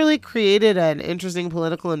we have really created an interesting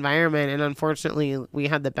political environment, and unfortunately, we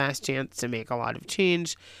had the best chance to make a lot of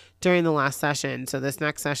change during the last session. So this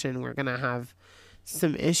next session, we're going to have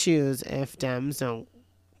some issues if Dems don't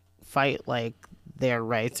fight like their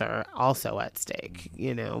rights are also at stake,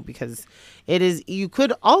 because you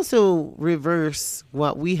could also reverse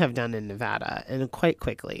what we have done in Nevada and quite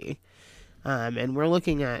quickly. And we're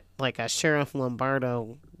looking at like a Sheriff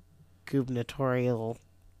Lombardo gubernatorial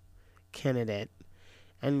candidate.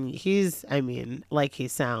 And he's, like he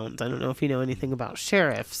sounds. I don't know if you know anything about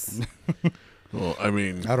sheriffs. Well, I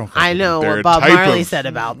mean, I know They're what a Bob type Marley of- said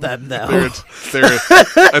about them, though. they're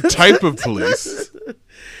a type of police.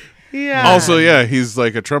 Yeah. Also, yeah, he's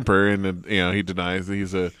like a Trumper, and he denies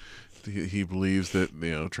that he believes that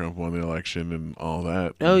Trump won the election and all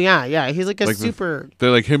that. Oh yeah. He's like a Like super.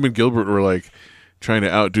 They're like him and Gilbert were like trying to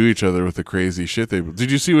outdo each other with the crazy shit they.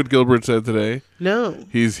 Did you see what Gilbert said today? No.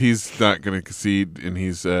 He's not going to concede, and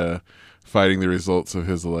he's fighting the results of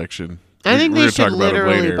his election. I think We're they gonna talk should about him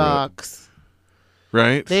literally later, but- box.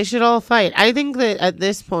 right? They should all fight. I think that at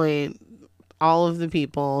this point, all of the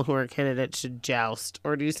people who are candidates should joust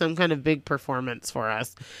or do some kind of big performance for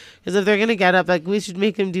us. Because if they're going to get up, we should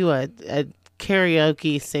make them do a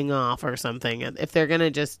karaoke sing-off or something. If they're going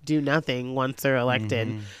to just do nothing once they're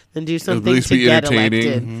elected, then do At something least to be get entertaining.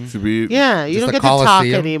 elected. To be Yeah, you Just don't a get to talk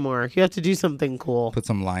Coliseum. anymore. You have to do something cool. Put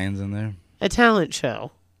some lions in there. A talent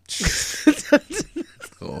show.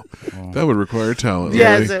 cool. That would require talent.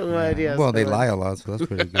 Yes, really. it would. Yes, Well, it they would. lie a lot, so that's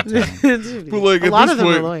pretty good. Talent. But, like, a at lot this of them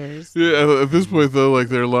are point- lawyers. Yeah, at this point though, like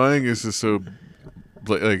their lying is just so,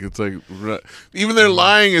 like it's like even their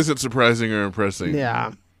lying isn't surprising or impressing.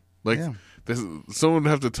 Yeah. Like Yeah. someone would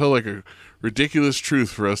have to tell like a ridiculous truth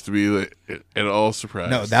for us to be like, at all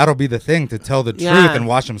surprised. No, that'll be the thing, to tell the Yeah. truth and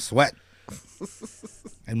watch them sweat.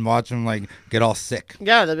 And watch them like get all sick.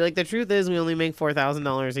 Yeah, they'll be like, the truth is we only make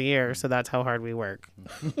 $4,000 a year, so that's how hard we work.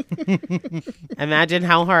 Imagine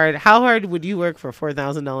how hard would you work for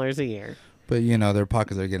 $4,000 a year? But their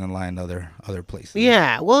pockets are getting lined other places.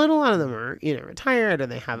 Yeah, well, and a lot of them are retired, or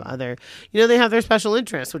they have other, they have their special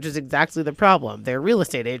interests, which is exactly the problem. They're real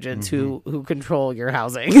estate agents who control your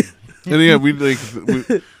housing. And yeah,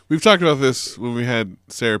 we've talked about this when we had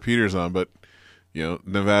Sarah Peters on, but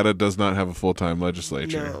Nevada does not have a full-time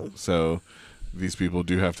legislature, No. so these people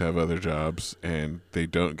do have to have other jobs, and they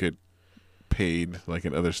don't get paid like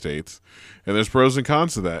in other states. And there's pros and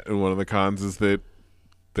cons to that. And one of the cons is that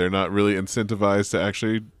they're not really incentivized to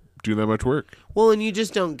actually do that much work. Well, and you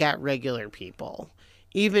just don't get regular people.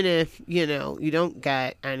 Even if, you don't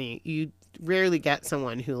get you rarely get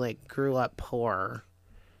someone who like grew up poor.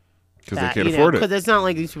 Because they can't afford it. Because it's not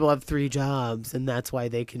like these people have 3 jobs and that's why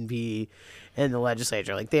they can be in the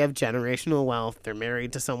legislature. Like, they have generational wealth. They're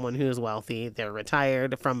married to someone who is wealthy. They're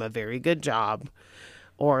retired from a very good job.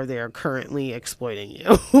 Or they're currently exploiting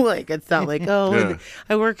you. Like, it's not like, Yeah.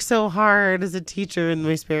 I work so hard as a teacher in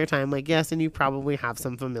my spare time. Like, yes, and you probably have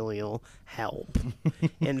some familial help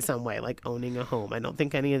in some way, like owning a home. I don't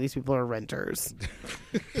think any of these people are renters.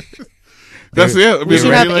 That's I mean, We should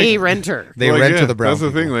right, have like- a renter. They Like, rent yeah, to the brown That's the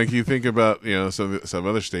people. thing. Like, you think about some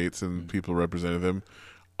other states and people representing them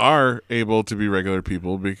are able to be regular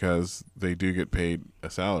people because they do get paid a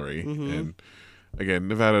salary. And again,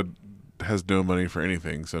 Nevada has no money for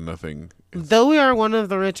anything, so nothing. Though we are one of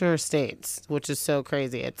the richer states, which is so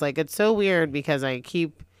crazy. It's so weird because I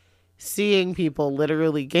keep seeing people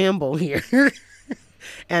literally gamble here.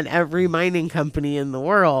 And every mining company in the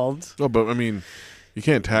world. Oh, but I mean, you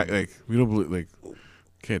can't tax. Like, we don't believe. Like,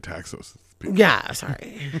 can't tax those people. Yeah,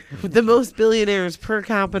 sorry. The most billionaires per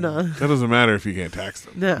capita. That doesn't matter if you can't tax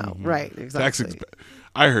them. No, right, exactly. Taxing's bad.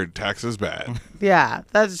 I heard tax is bad. Yeah,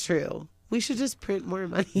 that's true. We should just print more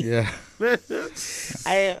money. Yeah.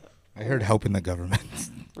 I I heard helping the government.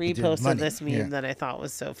 reposted money, this meme yeah. that I thought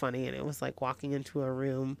was so funny, and it was like walking into a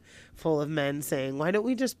room full of men saying, "Why don't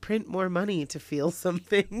we just print more money to feel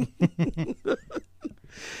something?"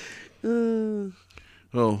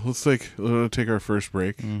 Well, let's take our first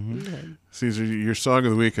break. Okay. Caesar, your song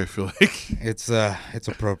of the week. I feel like It's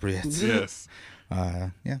appropriate. yes.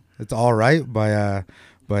 Yeah, it's All Right by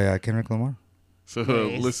Kendrick Lamar. So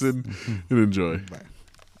Nice. listen and enjoy. Bye.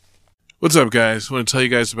 What's up, guys? I want to tell you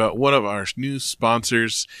guys about one of our new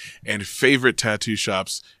sponsors and favorite tattoo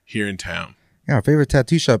shops here in town. Yeah, our favorite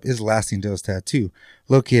tattoo shop is Lasting Dose Tattoo,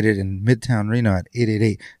 located in Midtown Reno at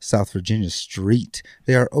 888 South Virginia Street.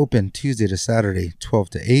 They are open Tuesday to Saturday, 12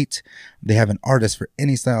 to 8. They have an artist for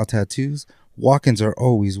any style tattoos. Walk-ins are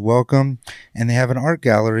always welcome, and they have an art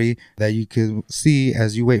gallery that you can see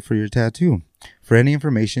as you wait for your tattoo. For any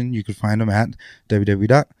information, you can find them at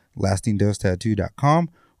www.lastingdosetattoo.com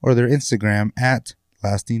or their Instagram at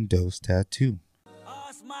lastingdosetattoo.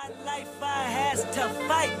 All's my life I has to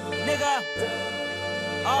fight, nigga.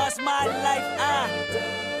 All's my life I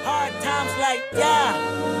hard times like yeah,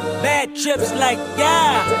 bad trips like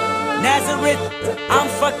yeah. Nazareth, I'm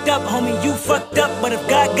fucked up, homie, you fucked up, but if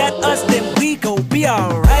God got us, then we gon' be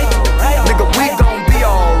alright. Nigga, we gon' be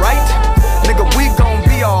alright. Nigga, we gon'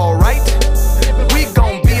 be alright. We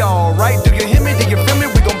gon' be alright. Do you hear me? Do you feel me?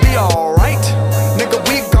 We gon' be alright. Nigga,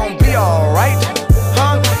 we gon' be alright.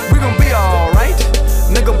 Huh? We gon' be alright.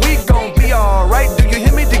 Nigga, we gon' be alright. Do you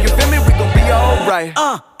hear me? Do you feel me? We gon' be alright.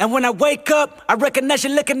 And when I wake up, I recognize you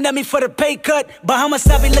looking at me for the pay cut. Bahamas,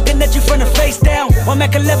 I be looking at you from the face down. One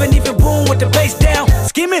Mac 11, even boom with the bass down.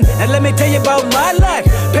 Scheming, now let me tell you about my life.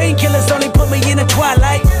 Painkillers only put me in the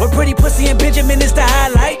twilight. With pretty pussy and Benjamin is the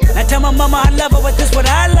highlight. Now tell my mama I love her, but this what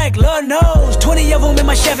I like, Lord knows. 20 of them in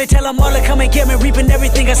my Chevy, tell them all to come and get me. Reaping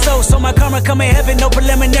everything I sow, so my karma come in heaven. No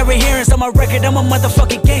preliminary hearings on my record. I'm a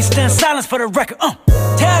motherfucking gangster, and silence for the record.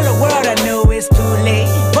 Tell the world I know it's too late.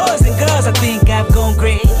 Boys and girls, I think I've gone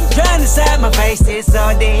crazy. Trying to side my face this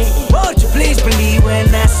all day. Won't you please believe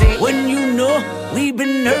when I say, when you know we've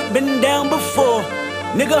been hurt, been down before.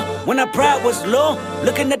 Nigga, when our pride was low,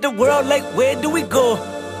 looking at the world like where do we go?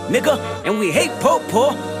 Nigga, and we hate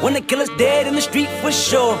po-po, wanna kill us dead in the street for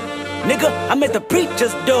sure. Nigga, I'm at the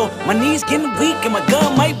preacher's door. My knees getting weak and my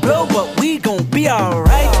gun might blow, but we gon' be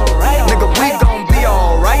alright. Nigga, we gon' be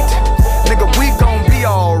alright. Nigga, we gon' be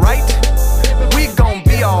alright. We gon'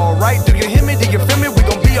 be alright. Do you hear me? Do you feel me? We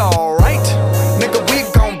gon' be alright. Nigga, we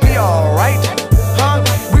gon' be alright. Huh?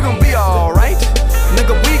 We gon' be alright.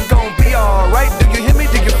 Nigga, we gon' be alright. Do you hear me?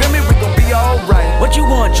 Do you feel me? We gon' be alright. What you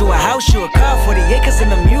want? You a house, you a car, 40 acres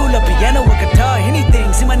and a mule, a piano, a guitar,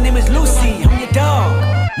 anything. See, my name is Lucy, I'm your dog.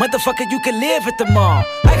 Motherfucker, you can live at the mall.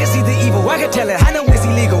 I can see the evil, I can tell it, I know it's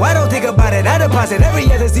illegal. I don't think about it, I deposit every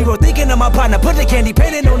other zero. Thinking of my partner, put the candy,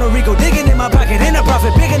 painting on a Rico. Digging in my pocket, in a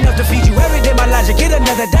profit, big enough to feed you. Every day my logic, get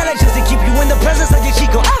another dollar just to keep you in the presence of your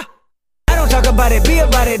Chico. I don't talk about it, be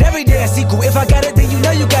about it, every day I sequel. If I got it, then you know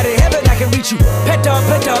you got it, heaven I can reach you. Pet dog,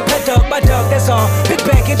 my dog, that's all. Big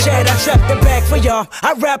back and chat, I trap the bag for y'all.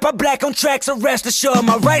 I rap, I black on tracks, so rest assured.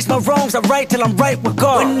 My rights, my wrongs, I right till I'm right with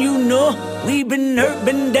God. When you know, we been hurt,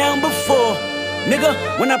 been down before. Nigga,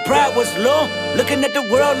 when our pride was low, looking at the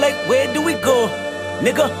world like where do we go?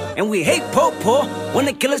 Nigga, and we hate po-po,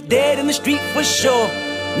 wanna kill us dead in the street for sure.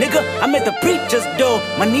 Nigga, I'm at the preacher's door.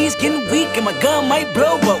 My knees getting weak and my gun might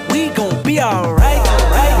blow, but we gon' be alright.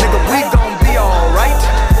 Nigga, we gon' be alright.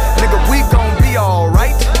 Nigga, we gon' be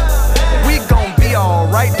alright. We gon' be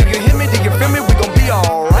alright. Do you hear me? Do you feel me? We gon' be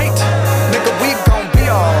alright. Nigga, we gon' be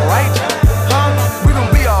alright. Huh? We gon'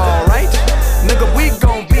 be alright. Nigga, we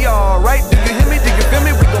gon' be alright. Do you hear me? Do you feel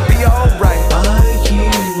me? We gon' be alright. I keep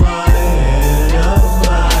my head up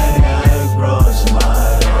high, I cross my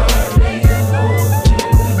heart and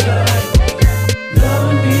hope to die.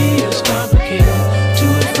 Loving me is complicated,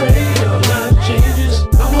 too afraid of life changes.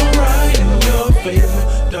 I'm alright in your favor,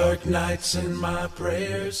 dark nights and my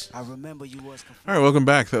prayers. I remember you was All right, welcome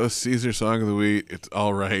back. That was Caesar's Song of the Week. It's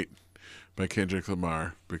All Right by Kendrick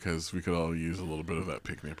Lamar, because we could all use a little bit of that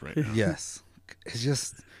pick-me-up right now. Yes.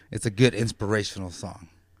 It's a good inspirational song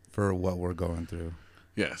for what we're going through.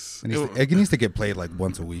 Yes. It needs to get played like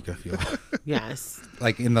once a week, I feel. Yes.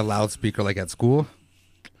 Like in the loudspeaker, like at school.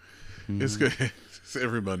 It's good. It's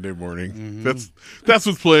every Monday morning. That's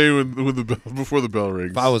what's playing when the bell, before the bell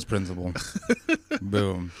rings. If I was principal,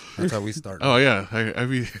 boom. That's how we start. Oh yeah, I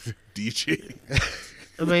mean DJ.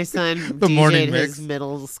 My son The morning DJ'd mix. his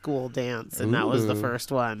middle school dance, and that was the Ooh.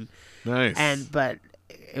 first one. Nice. But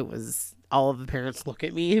it was all of the parents look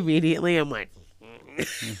at me immediately. I'm like,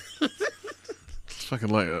 It's fucking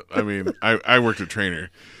like. I mean, I worked at Trainer.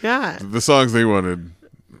 yeah. The songs they wanted.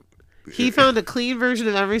 He found a clean version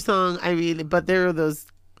of every song. I mean, but there are those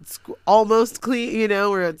almost clean,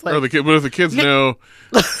 where it's like, But if the kids know,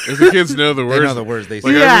 the words, They know the words. They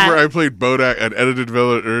Like say. Yeah. I remember I played Bodak, an edited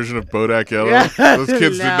version of Bodak Yellow. Yeah. Those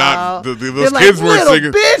kids did No. not. Those They're like, kids weren't "Little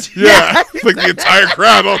singing. bitch." Yeah, like the entire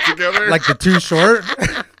crowd all together. Like the Too Short.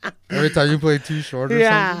 Every time you play too short or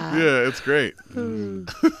something. Yeah, it's great. So,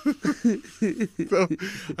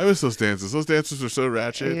 I miss those dances. Those dances are so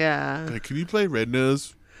ratchet. Yeah. Like, can you play Red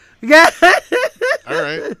Nose? Yeah. All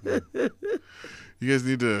right. You guys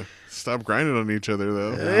need to stop grinding on each other,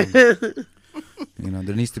 though.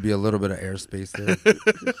 There needs to be a little bit of airspace there.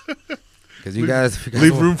 Because you guys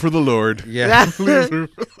leave room for the Lord. Yeah. Leave room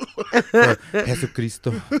for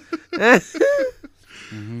Jesucristo.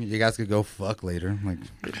 You guys could go fuck later. Like,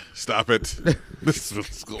 stop it. This is what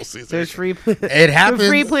school season. There's free. It happens. There's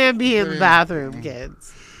free Plan B in the bathroom,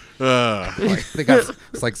 kids. They got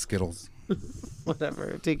it's like Skittles.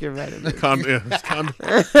 Whatever. Take your vitamins.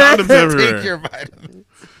 Condoms everywhere. Take your vitamins.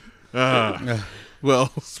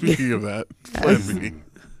 Well, speaking of that, Plan B.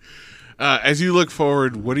 As you look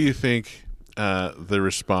forward, what do you think the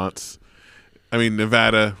response? I mean,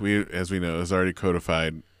 Nevada, as we know, has already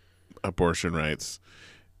codified abortion rights.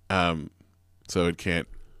 So it can't.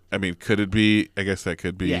 I mean, could it be? I guess that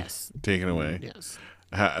could be taken away. Yes.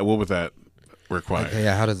 What would that require? Okay,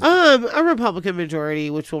 yeah. How does a Republican majority,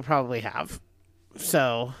 which we'll probably have.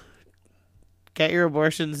 So, get your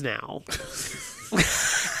abortions now.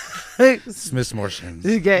 Smishmortions.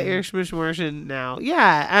 Get your smishmortion now.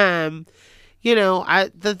 Yeah.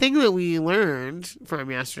 The thing that we learned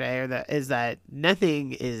from yesterday is that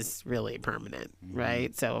nothing is really permanent,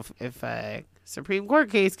 right? So if a Supreme Court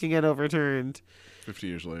case can get overturned 50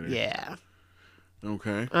 years later. Yeah.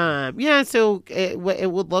 Okay. So it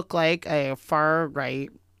would look like a far right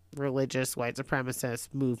religious white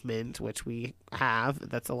supremacist movement, which we have,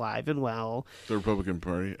 that's alive and well. The Republican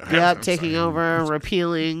Party. Yep, taking over,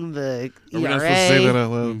 repealing the ERA. Are we not supposed to say that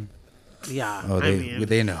out loud? Yeah. Oh,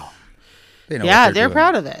 they know. They know. Yeah, they're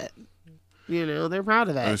proud of it. They're proud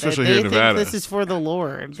of it. Especially here in Nevada. Think this is for the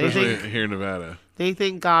Lord. Especially here in Nevada. They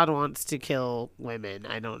think God wants to kill women.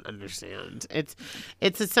 I don't understand.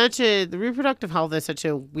 The reproductive health is such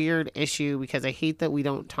a weird issue because I hate that we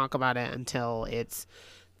don't talk about it until it's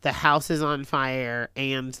the house is on fire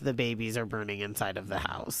and the babies are burning inside of the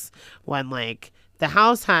house. When the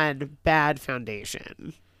house had bad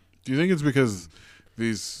foundation. Do you think it's because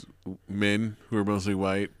these men who are mostly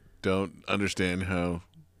white don't understand how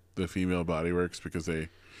the female body works because they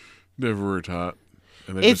never were taught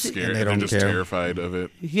and they're just scared and they're just terrified of it?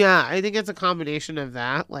 Yeah, I think it's a combination of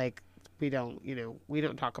that. We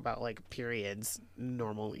don't talk about periods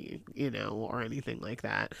normally, or anything like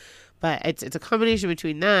that. But it's a combination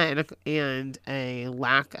between that and a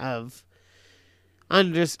lack of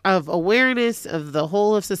awareness of the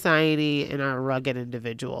whole of society and our rugged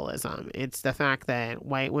individualism. It's the fact that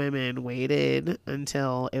white women waited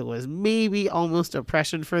until it was maybe almost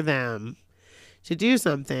oppression for them to do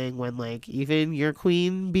something when even your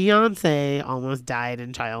queen Beyonce almost died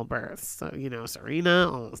in childbirth. So, Serena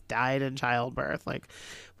almost died in childbirth.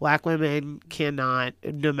 Black women cannot,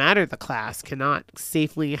 no matter the class, cannot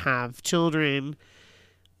safely have children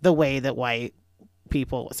the way that white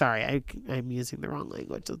people, I'm using the wrong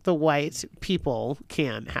language. The white people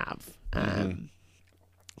can have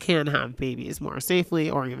babies more safely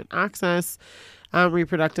or even access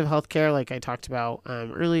reproductive health care, like I talked about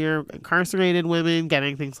earlier. Incarcerated women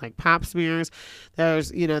getting things like pap smears. There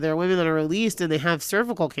are women that are released and they have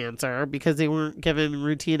cervical cancer because they weren't given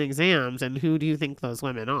routine exams. And who do you think those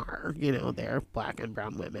women are? They're Black and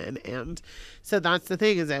brown women. And so that's the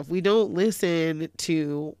thing, is that if we don't listen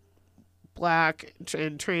to Black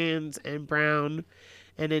and trans and brown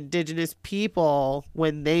and Indigenous people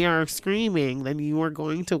when they are screaming, then you are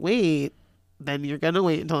going to wait. Then you're going to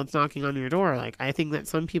wait until it's knocking on your door. I think that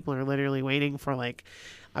some people are literally waiting for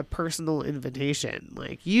a personal invitation.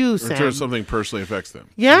 You said until something personally affects them.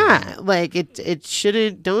 Yeah. It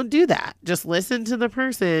shouldn't, don't do that. Just listen to the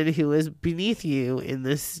person who is beneath you in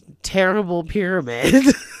this terrible pyramid.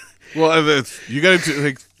 Well, you got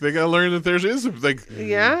to they got to learn that there is they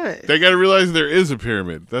got to realize there is a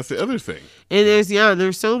pyramid. That's the other thing. And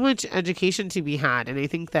there's so much education to be had, and I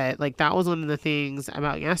think that that was one of the things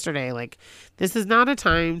about yesterday. This is not a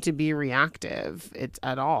time to be reactive. It's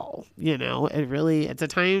at all. It's a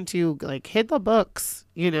time to hit the books.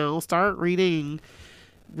 Start reading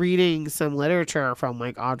some literature from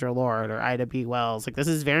Audre Lorde or Ida B. Wells. This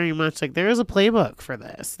is very much there is a playbook for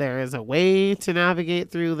this. There is a way to navigate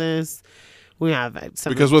through this. We have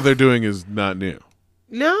because what they're doing is not new.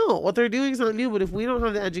 No, what they're doing is not new. But if we don't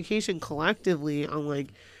have the education collectively on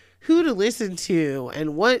who to listen to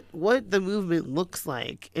and what the movement looks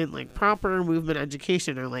like and proper movement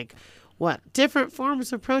education or what different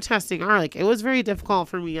forms of protesting are. It was very difficult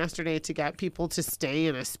for me yesterday to get people to stay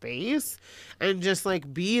in a space and just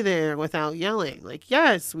be there without yelling.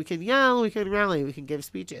 Yes, we can yell, we can rally, we can give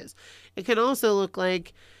speeches. It can also look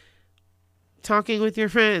like talking with your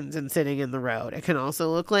friends and sitting in the road. It can also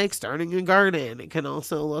look like starting a garden. It can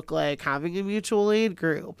also look like having a mutual aid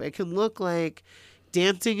group. It can look like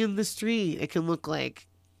dancing in the street. It can look like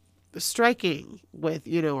striking with,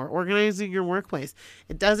 or organizing your workplace.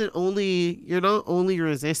 You're not only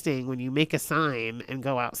resisting when you make a sign and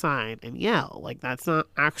go outside and yell. Like, that's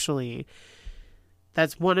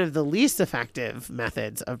one of the least effective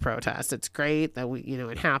methods of protest. It's great that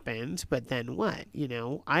it happened, but then what?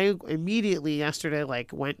 I immediately yesterday,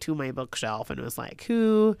 went to my bookshelf and was like,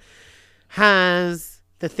 who has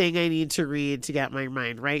the thing I need to read to get my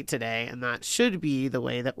mind right today? And that should be the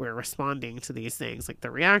way that we're responding to these things. Like,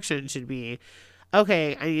 the reaction should be,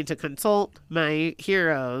 okay, I need to consult my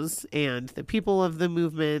heroes and the people of the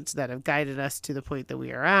movement that have guided us to the point that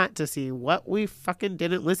we are at to see what we fucking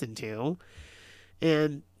didn't listen to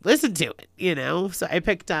and listen to it, So I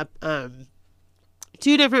picked up 2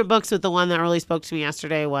 different books, but the one that really spoke to me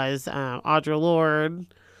yesterday was Audre Lorde.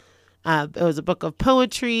 It was a book of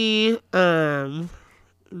poetry. I'm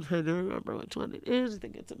trying to remember which one it is. I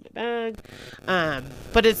think it's in my bag.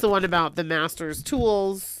 But it's the one about the master's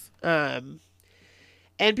tools. And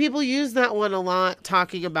people use that one a lot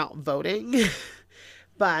talking about voting.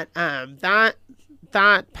 But that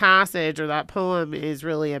passage or that poem is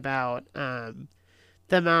really about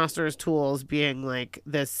the master's tools being like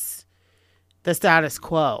this. The status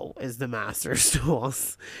quo is the master's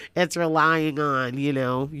tools. It's relying on,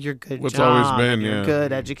 your good What's job, always been, your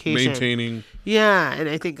good education. Maintaining. Yeah, and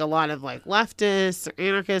I think a lot of leftists or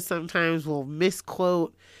anarchists sometimes will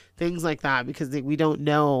misquote things like that because we don't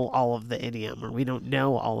know all of the idiom or we don't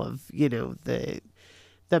know all of, the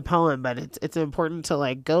poem. But it's important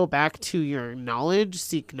to go back to your knowledge,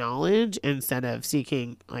 seek knowledge instead of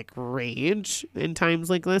seeking rage in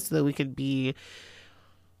times like this so that we can be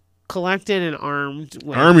collected and armed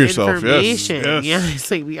with information. Yes. Yeah, it's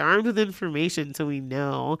be armed with information so we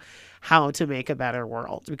know how to make a better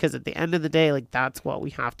world. Because at the end of the day, that's what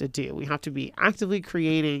we have to do. We have to be actively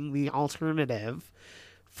creating the alternative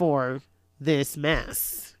for this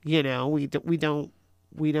mess. We don't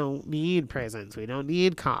need prisons. We don't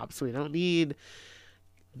need cops. We don't need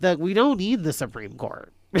the Supreme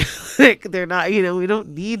Court. They're not, we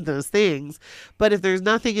don't need those things. But if there's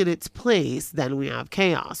nothing in its place, then we have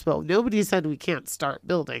chaos. But nobody said we can't start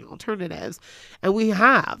building alternatives. And we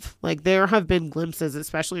have. There have been glimpses,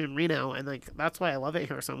 especially in Reno. And that's why I love it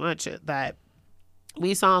here so much, that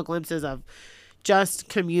we saw glimpses of just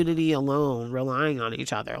community alone relying on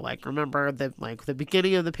each other. Remember the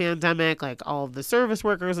beginning of the pandemic, all of the service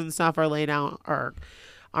workers and stuff are laid out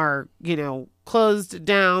are closed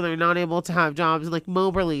down. They're not able to have jobs.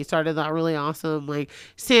 Moberly started that really awesome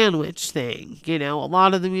sandwich thing. A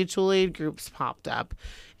lot of the mutual aid groups popped up,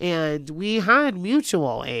 and we had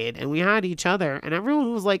mutual aid and we had each other, and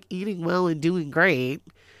everyone was eating well and doing great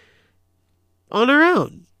on our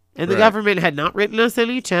own. And the government had not written us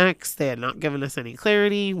any checks. They had not given us any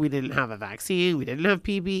clarity. We didn't have a vaccine. We didn't have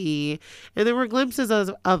PPE. And there were glimpses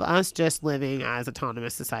of us just living as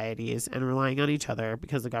autonomous societies and relying on each other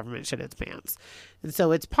because the government shit its pants. And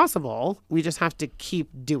so it's possible. We just have to keep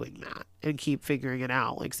doing that and keep figuring it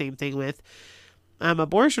out. Same thing with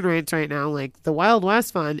abortion rights right now. The Wild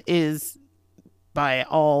West Fund is by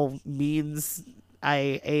all means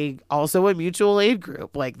also a mutual aid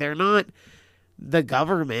group. They're not the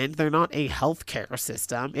government. They're not a healthcare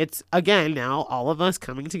system. It's, again, now all of us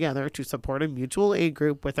coming together to support a mutual aid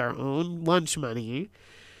group with our own lunch money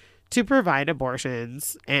to provide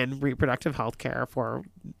abortions and reproductive health care for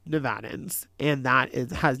Nevadans. And that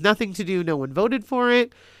has nothing to do. No one voted for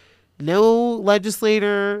it. No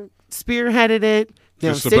legislator spearheaded it.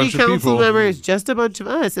 No city council members, just a bunch of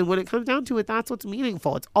us. And when it comes down to it, that's what's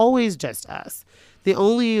meaningful. It's always just us. The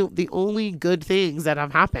only good things that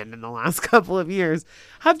have happened in the last couple of years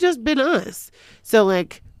have just been us. So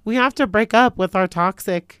we have to break up with our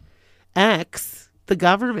toxic ex, the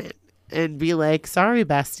government, and be sorry,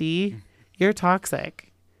 bestie, you're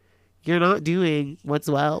toxic. You're not doing what's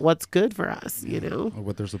good for us, Or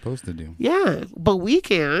what they're supposed to do. Yeah, but we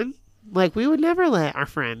can. We would never let our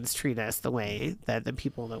friends treat us the way that the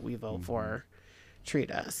people that we vote for treat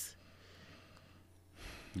us.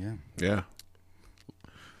 Yeah. Yeah.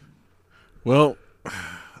 Well, I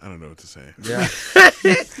don't know what to say. Yeah.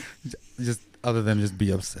 Just other than just be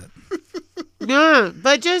upset. Yeah,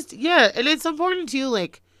 but and it's important to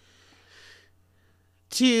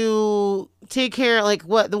take care.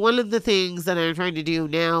 One of the things that I'm trying to do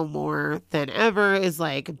now more than ever is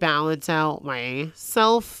balance out my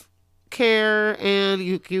self-care, and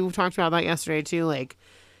you talked about that yesterday too,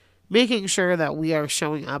 making sure that we are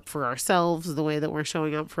showing up for ourselves the way that we're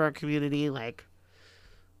showing up for our community.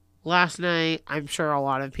 last night, I'm sure a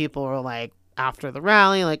lot of people were like, after the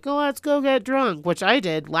rally, like, oh, let's go get drunk, which I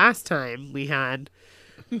did last time we had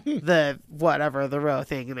the row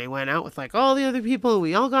thing, and I went out with like all the other people, and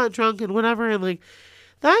we all got drunk and whatever, and like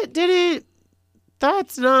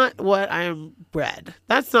that's not what I'm bred.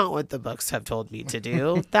 That's not what the books have told me to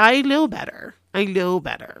do. I know better.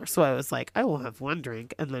 So I was like, I will have one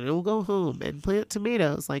drink and then I will go home and plant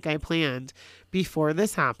tomatoes like I planned before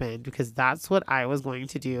this happened, because that's what I was going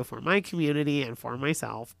to do for my community and for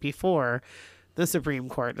myself before the Supreme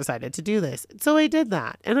Court decided to do this. So I did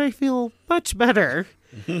that, and I feel much better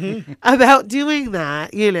about doing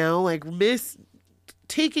that, like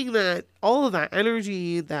taking that, all of that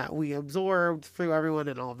energy that we absorbed through everyone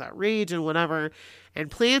and all of that rage and whatever, and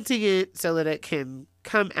planting it so that it can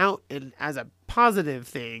come out as a positive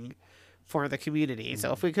thing for the community.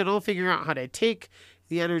 So if we can all figure out how to take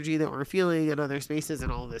the energy that we're feeling in other spaces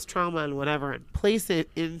and all this trauma and whatever, and place it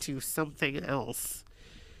into something else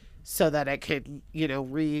so that it can,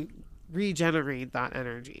 regenerate that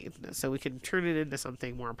energy, so we can turn it into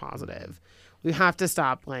something more positive. We have to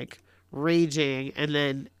stop raging and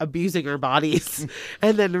then abusing our bodies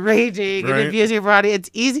and then raging and abusing our body. It's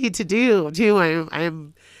easy to do too.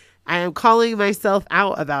 I am calling myself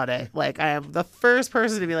out about it. Like, I am the first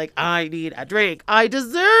person to be like, I need a drink. I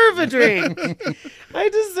deserve a drink. I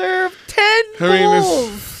deserve 10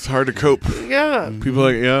 bowls. It's hard to cope. Yeah.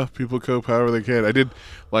 People cope however they can. I did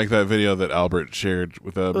like that video that Albert shared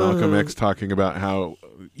with Malcolm X, talking about how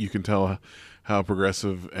you can tell how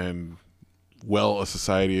progressive and well a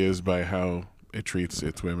society is by how it treats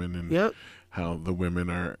its women, and how the women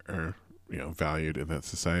are valued in that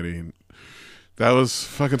society. And that was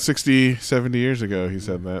fucking 60, 70 years ago he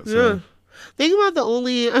said that. So. Yeah. Think about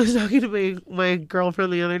I was talking to my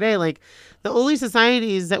girlfriend the other day, like, the only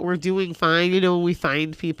societies that were doing fine, when we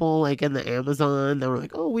find people like in the Amazon that were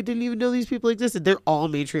like, oh, we didn't even know these people existed. They're all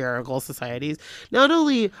matriarchal societies. Not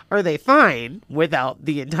only are they fine without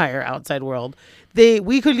the entire outside world,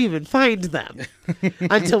 we couldn't even find them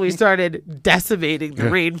until we started decimating the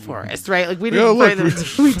rainforest, right? Like, we didn't find them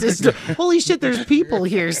until we just, holy shit, there's people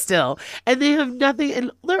here still. And they have nothing,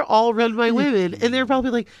 and they're all run by women. And they're probably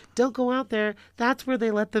like, don't go out there. That's where they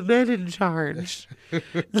let the men in charge.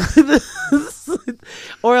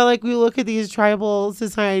 Or like, we look at these tribal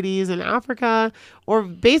societies in Africa, or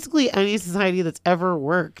basically any society that's ever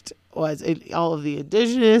worked. All of the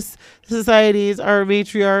indigenous societies are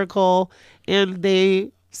matriarchal, and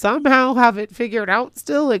they somehow have it figured out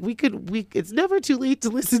still. Like, it's never too late to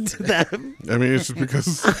listen to them. I mean, it's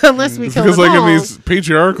because unless we kill them like all. In these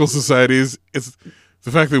patriarchal societies, it's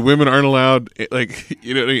the fact that women aren't allowed, like,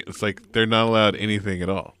 it's like they're not allowed anything at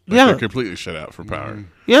all. Like, they're completely shut out from power.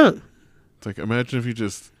 Yeah. It's like, imagine if you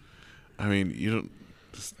you don't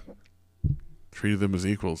just treated them as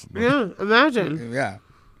equals. Yeah, imagine. Yeah.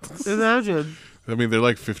 Imagine. I mean, they're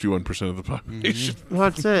like 51% of the population.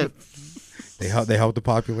 That's it. They help the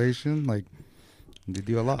population. Like, they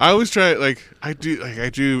do a lot. I always try, I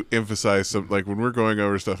do emphasize some, like, when we're going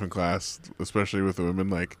over stuff in class, especially with the women,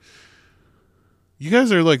 like, you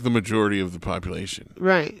guys are like the majority of the population,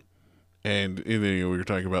 right? And then we were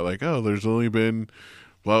talking about like, oh, there's only been,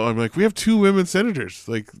 well, I'm like, we have 2 women senators,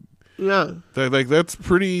 like, that's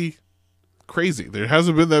pretty crazy. There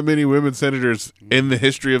hasn't been that many women senators in the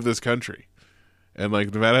history of this country, and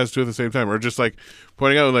like Nevada has 2 at the same time. Or just like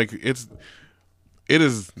pointing out, like, it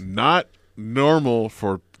is not normal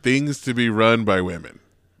for things to be run by women.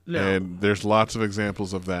 No. And there's lots of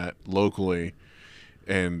examples of that locally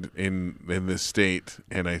and in this state,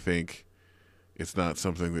 and I think it's not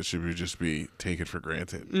something that should just be taken for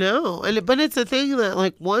granted. No, but it's a thing that,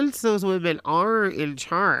 like, once those women are in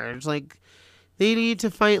charge, like, they need to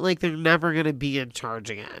fight like they're never going to be in charge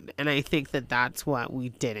again. And I think that that's what we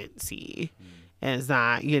didn't see, is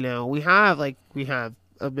that, we have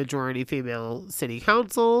a majority female city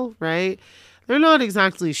council, right? They're not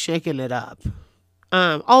exactly shaking it up.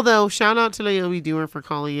 Although, shout out to Naomi Dewar for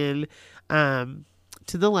calling in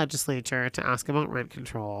to the legislature to ask about rent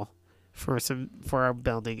control for a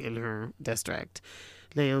building in her district.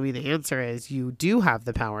 Naomi, the answer is you do have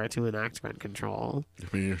the power to enact rent control. I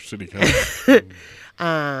mean, your city council.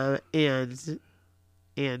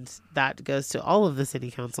 And that goes to all of the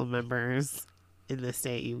city council members in the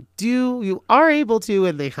state. You are able to,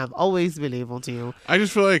 and they have always been able to. I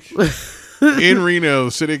just feel like in Reno,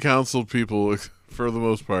 city council people, for the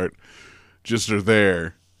most part, just are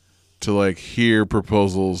there to like hear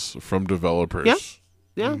proposals from developers. Yeah.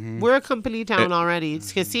 Yeah, we're a company town already.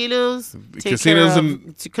 It's casinos,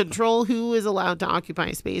 to control who is allowed to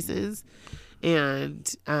occupy spaces,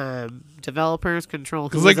 and developers control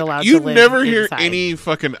who Because is allowed you to live never hear inside. any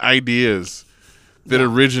fucking ideas that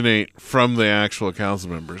originate from the actual council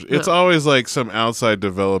members. It's always like some outside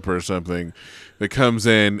developer or something that comes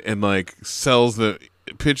in and like sells the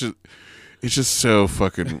pitches. It's just so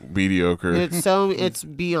fucking mediocre. It's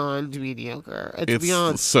beyond mediocre. It's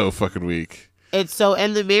beyond so fucking weak. It's so,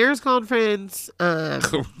 and the mayor's conference,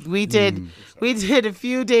 we did a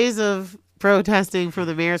few days of protesting for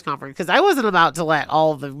the mayor's conference because I wasn't about to let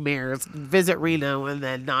all the mayors visit Reno and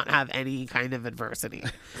then not have any kind of adversity.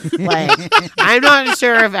 Like, I'm not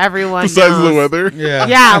sure if everyone Besides knows. the weather?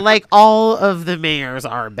 Yeah, like all of the mayors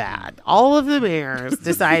are bad. All of the mayors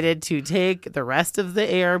decided to take the rest of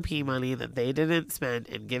the ARP money that they didn't spend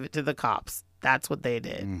and give it to the cops. That's what they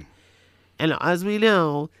did. And as we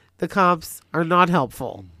know, the cops are not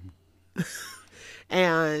helpful.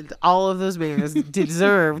 And all of those mayors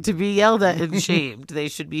deserve to be yelled at and shamed. They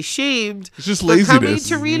should be shamed It's just for laziness. coming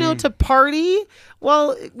to Reno to party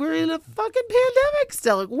while we're in a fucking pandemic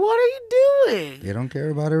still. Like, what are you doing? They don't care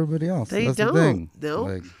about everybody else. They That's don't. The thing. No. Like,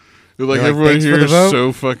 They're like, They're like, everyone "Thanks for here the is vote."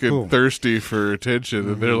 so fucking Cool. thirsty for attention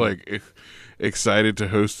that they're like excited to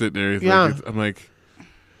host it and everything. Yeah. I'm like,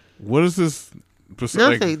 what is this?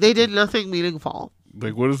 Nothing. They did nothing meaningful.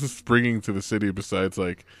 Like, what is this bringing to the city besides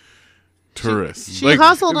like tourists? She like,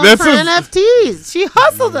 hustled them that's for what- NFTs. She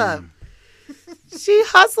hustled them. She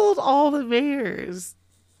hustled all the mayors.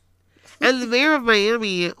 And the mayor of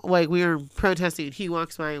Miami, like, we were protesting, and he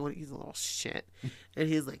walks by and he's a little shit. And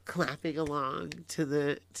he's like clapping along to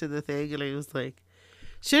the thing, and I was like,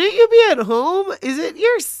 shouldn't you be at home? Isn't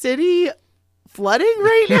your city flooding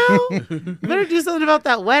right now? You better do something about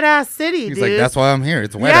that wet ass city, he's dude. like, that's why I'm here.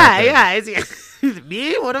 It's wet out there. Yeah. It's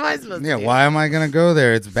me? What am I supposed to Yeah, do? why am I going to go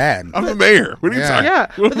there? It's bad. I'm the mayor. What are you talking?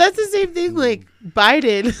 Yeah, but that's the same thing. Like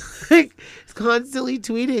Biden, like is constantly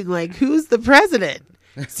tweeting, like, "Who's the president?"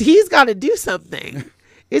 So he's got to do something.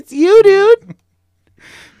 It's you, dude.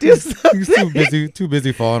 Do something. He's too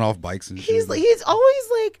busy falling off bikes and shit. He's always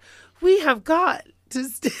like, "We have got to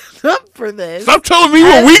stand up for this." Stop telling me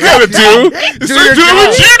what we gotta do. Do Start your doing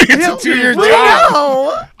what job. you need to do. your We job.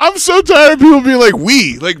 know. I'm so tired of people being like,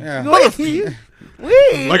 we. Like,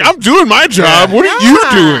 We. like I'm doing my job. What are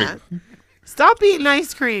you doing? Stop eating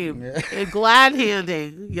ice cream and glad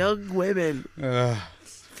handing young women.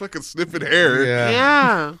 Fucking sniffing hair.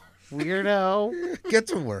 Yeah. Weirdo. Get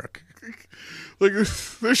to work. Like,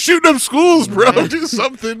 they're shooting up schools, bro. Do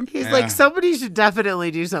something. He's like, somebody should definitely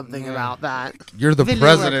do something about that. You're the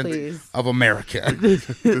Vanilla, president please. of America.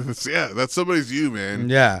 Yeah, that's somebody's you, man.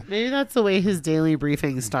 Yeah. Maybe that's the way his daily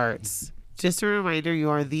briefing starts. Just a reminder, you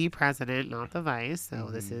are the president, not the vice. So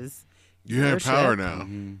this is You have your power shit. now.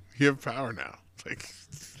 You have power now. Like,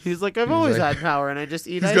 He's like, I've always had power, and I just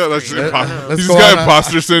eat he's ice got like cream. Let's he's go got on a-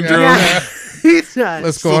 imposter syndrome. Yeah. He does. Let's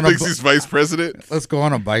go Still on a thinks he's vice president. let's go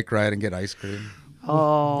on a bike ride and get ice cream.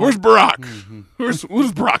 Oh, Where's Barack? What does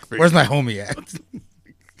Barack think? Where's my homie at?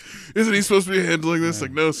 Isn't he supposed to be handling this?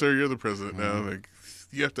 Like, no, sir, you're the president now. Like,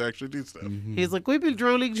 you have to actually do stuff. he's like, we've been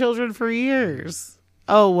droning children for years.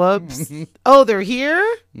 Oh, whoops. Oh, they're here.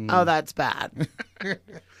 Oh, that's bad.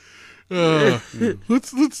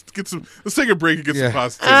 Let's take a break and get Yeah. some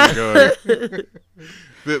positivity going.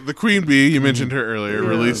 The Queen Bee, you mentioned her earlier,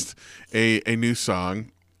 released a new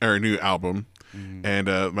song or a new album, and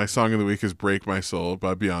my song of the week is "Break My Soul"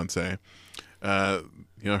 by Beyonce. Her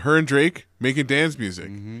and Drake making dance music,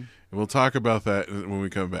 and we'll talk about that when we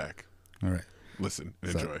come back. All right. Listen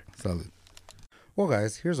and enjoy. Salud. Well,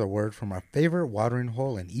 guys, here's a word from our favorite watering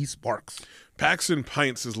hole in East Sparks. Packs and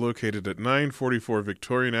Pints is located at 944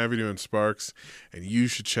 Victorian Avenue in Sparks, and you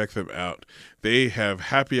should check them out. They have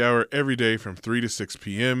happy hour every day from 3 to 6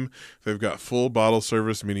 p.m. They've got full bottle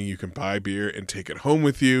service, meaning you can buy beer and take it home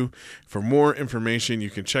with you. For more information, you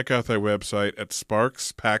can check out their website at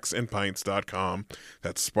sparkspacksandpints.com.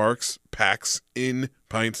 That's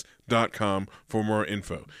sparkspacksandpints.com for more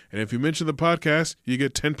info. And if you mention the podcast, you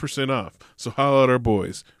get 10% off. So holla at our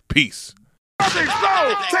boys. Peace. Take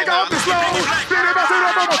off the slow.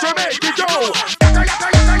 Vamos a make it go.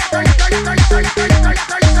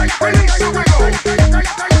 Release the wiggle.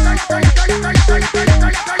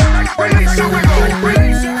 Release the wiggle.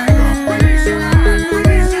 Release the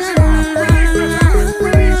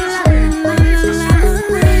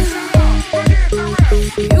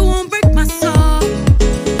You won't break my soul.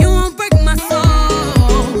 You won't break my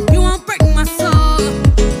soul. You won't break my soul.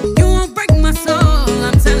 You won't break my soul.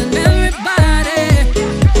 I'm telling everybody,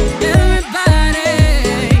 everybody,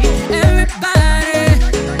 everybody,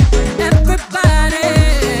 everybody.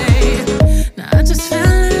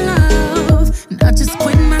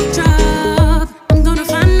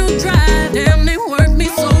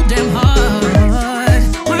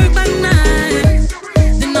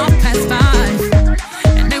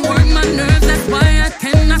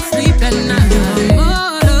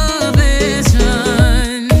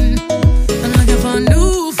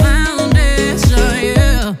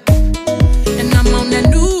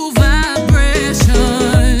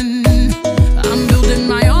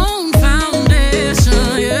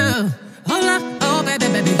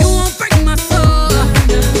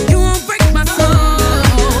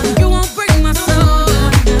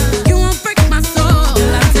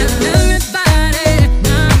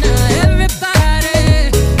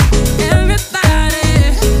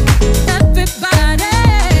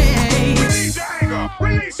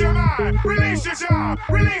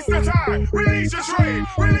 just rage,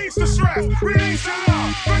 release the stress, release the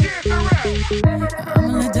love, forget the rest.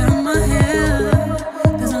 I'ma let down my hair,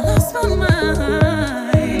 cause I lost my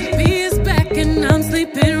mind. B is back and I'm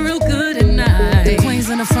sleeping real good at night. The queen's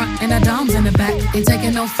in the front and the dom's in the back. Ain't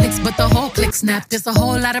taking no flicks, but the whole click snap. There's a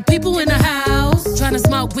whole lot of people in the house trying to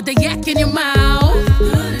smoke with the yak in your mouth.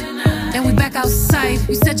 And we back outside.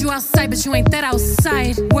 You said you outside, but you ain't that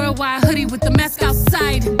outside. Worldwide hoodie with the mask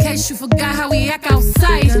outside. In case you forgot how we act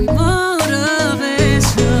outside. Got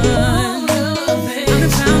motivation. I done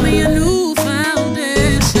found me a new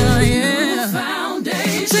foundation, yeah.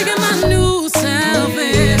 Taking my new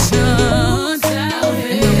salvation.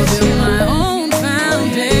 And I'ma build my own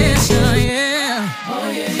foundation, yeah.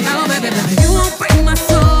 Oh, baby, baby, you won't break my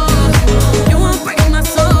soul. You won't break my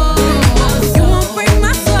soul. You won't break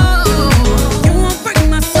my soul. You won't break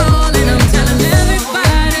my soul. And I'm telling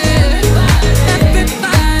everybody,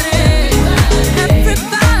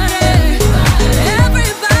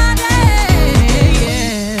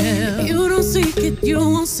 yeah. You don't seek it, you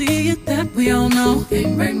won't see it, that we all know.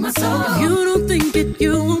 Can't break my soul. If you don't think it,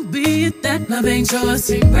 you won't be it, that love ain't yours.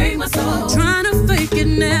 Can't break my soul. Trying to fake it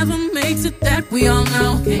never makes it, that we all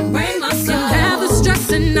know. Can't break my soul. You have the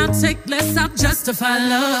stress and I'll take less, I'll justify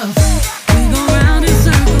love. We go round in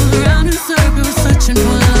circles, searching for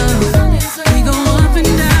love. We go up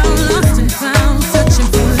and down, lost and found, searching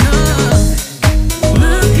for love.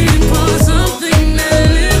 Looking for something that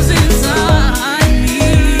lives inside me.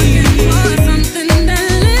 For something that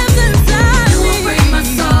lives inside me. You won't break my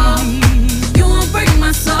soul. You won't break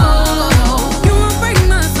my soul. You won't break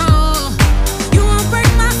my soul. You won't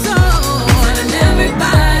break my soul. Telling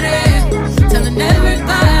everybody, telling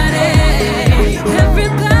everybody,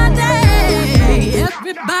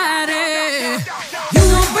 everybody. You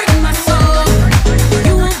won't break my soul.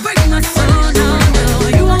 You won't break my soul. No, no.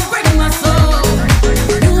 You won't break my soul.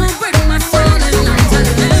 You won't break my soul. And I'm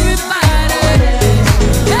telling everybody,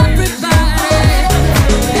 everybody,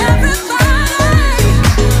 everybody,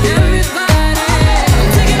 everybody. I'm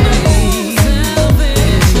taking my own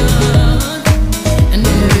salvation, and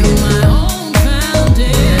I'm building my own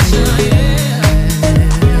foundation, yeah.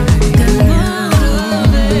 Got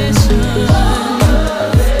motivation.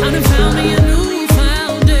 I done found me a new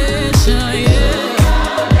foundation, yeah.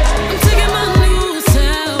 I'm taking my new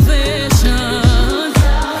salvation,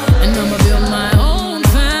 and I'ma build my own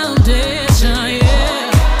foundation, yeah.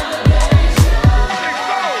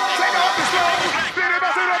 Take off the slow, then it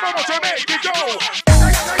must have been to make it go.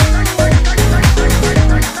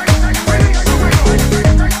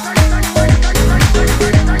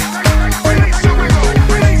 Release the wiggle. Release the wiggle.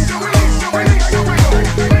 Release the wiggle.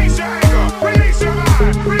 Release your anger. Release your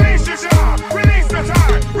mind. Release your job. Release the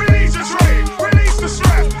time. Release the rage. Release the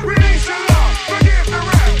stress. Release the love. Forgive the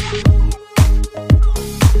rest.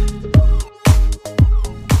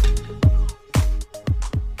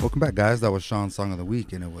 Welcome back, guys. That was Sean's Song of the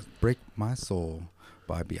Week, and it was Break My Soul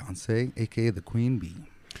by Beyonce, a.k.a. the Queen Bee.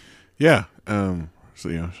 Yeah. So,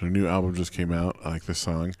 her new album just came out. I like this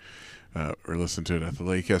song. Or listened to it at the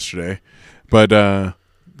lake yesterday. But the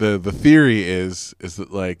theory is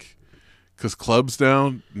that, like, because clubs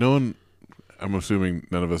now, no one, I'm assuming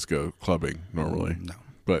none of us go clubbing normally. No.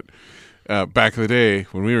 But back in the day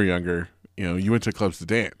when we were younger, you went to clubs to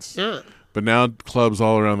dance. Yeah. But now clubs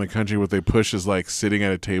all around the country, what they push is like sitting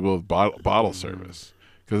at a table with bottle service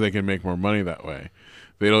because they can make more money that way.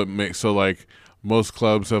 They don't make so like most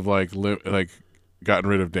clubs have like gotten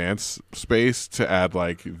rid of dance space to add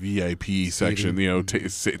like VIP section.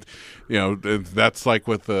 That's like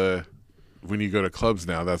what when you go to clubs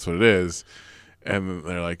now, that's what it is. And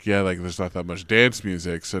they're like, yeah, like there's not that much dance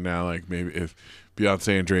music. So now like maybe if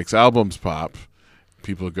Beyonce and Drake's albums pop,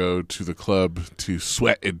 people go to the club to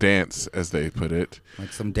sweat and dance, as they put it.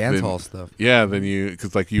 Like some dance hall stuff. Yeah, then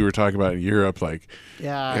because like you were talking about in Europe, like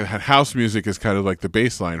house music is kind of like the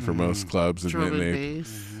baseline for most clubs. And Drum then and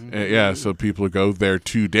bass. yeah, so people go there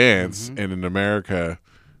to dance. And in America,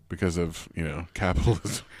 because of,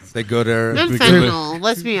 capitalism. They go there. And fentanyl,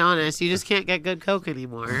 let's be honest. You just can't get good coke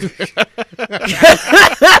anymore. You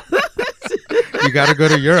got to go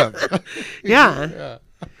to Europe. Yeah.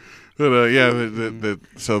 But,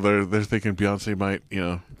 so they're thinking Beyonce might,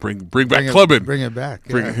 bring back clubbing. Bring it back.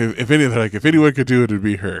 If anyone could do it, it'd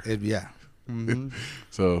be her.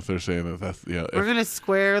 So if they're saying that's we're gonna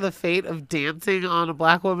square the fate of dancing on a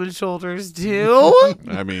black woman's shoulders too.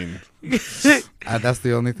 I mean, that's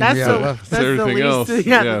the only thing we have left. That's everything the else. least,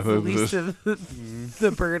 that's the least of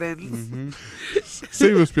the burdens.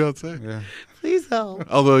 Same with Beyonce. Yeah. Please help.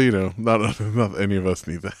 Although not any of us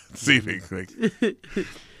need that saving. Like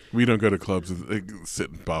we don't go to clubs and sit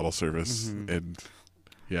in bottle service and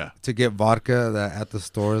Yeah. to get vodka that at the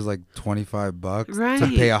store is like $25 to Right.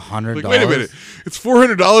 pay $100. Like, wait a minute. It's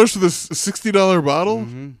 $400 for this $60 bottle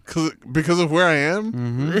because of where I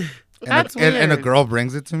am. That's and a weird. girl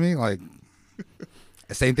brings it to me. Like,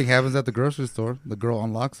 the same thing happens at the grocery store. The girl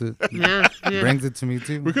unlocks it, Yeah, yeah. brings it to me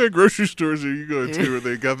too. What kind of grocery stores are you going to where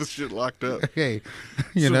they got this shit locked up? Okay,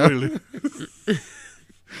 you Somebody know,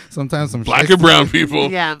 sometimes some Black shiesty- and brown people.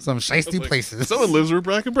 Yeah. some shiesty places. Someone lives where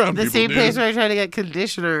black and brown The people same do. place where I try to get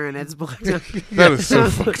conditioner and it's blacked out. That is so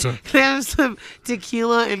fucked up. Can I have some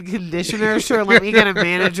tequila and conditioner? Sure, let me get a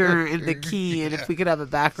manager and the key, and if we could have a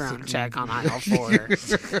background check on aisle 4.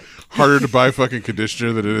 Harder to buy fucking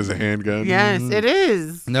conditioner than it is a handgun. Yes, it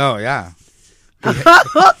is. No, yeah, God.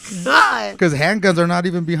 because handguns are not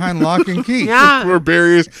even behind lock and key. Yeah. More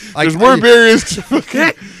barriers. Like, There's more I- barriers to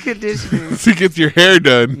fucking Conditioner. to get your hair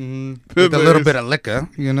done With a little bit of liquor,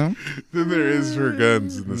 you know, than there is for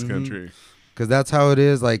guns in this country. because that's how it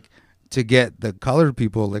is. Like, to get the colored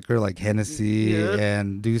people liquor, like Hennessy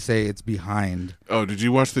and Douce, it's behind. Oh, did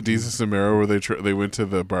you watch the Jesus and Mero where they went to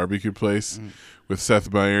the barbecue place with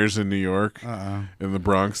Seth Meyers in New York in the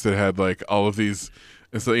Bronx that had like all of these,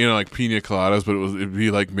 it's like, you know, like pina coladas, but it'd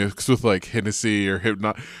be like mixed with like Hennessy or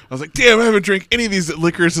Hypnotic. I was like, damn, I haven't drank any of these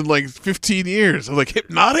liquors in like 15 years. I was like,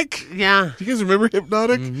 Hypnotic? Yeah. Do you guys remember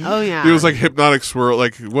Hypnotic? Oh, yeah. It was like Hypnotic swirl.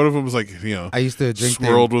 Like one of them was like, you know, I used to drink the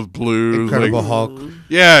swirled with blue. Incredible like, Hulk.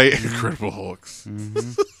 Yeah, Incredible Hulks.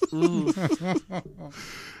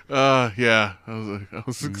 Yeah. I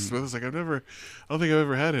was like, I don't think I've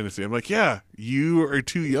ever had Hennessy. I'm like, yeah, you are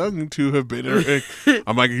too young to have been.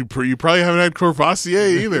 I'm like, you probably haven't had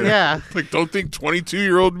Courvoisier either. Yeah. Like, don't think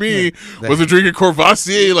 22-year-old me wasn't drinking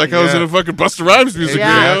Courvoisier like I was in a fucking Busta Rhymes music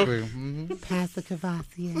video. Exactly. Pass the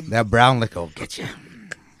Cavassier. That brown liquor will get you.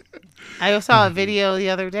 I saw a video the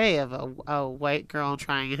other day of a white girl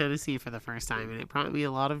trying Hennessy for the first time, and it brought me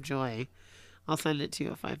a lot of joy. I'll send it to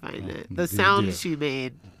you if I find it. The sound she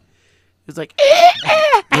made was like, Yeah,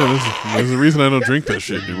 there's a reason I don't drink that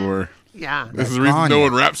shit anymore. yeah. This is the reason no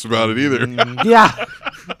one raps about it either. Yeah.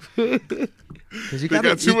 Because you They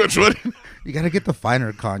got too much money. You gotta get the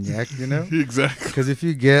finer cognac, you know. Exactly. Because if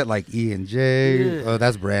you get like E&J, oh,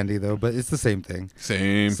 that's brandy though, but it's the same thing.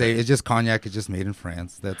 Same. It's just cognac. It's just made in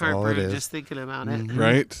France. That's all it Heartburn is. just thinking about it.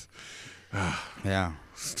 Right? Yeah.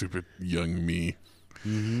 Stupid young me.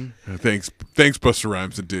 Thanks, Busta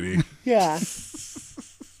Rhymes and Diddy. Yeah.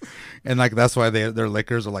 And like that's why their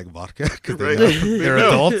liquors are like vodka because Right. they're They know.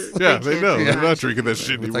 adults. Yeah, they know. do They're that. not drinking that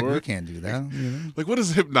shit It's like anymore. we can't do that. You know? Like, what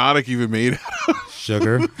is Hypnotic even made out of?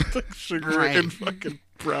 Sugar. Like sugar Right. and fucking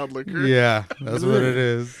brown liquor. Yeah, that's what it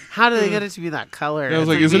is. How do they get it to be that color? Yeah, I was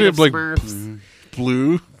It's like, isn't made it of like Smurfs.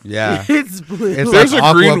 blue? Yeah. It's blue. It's There's like a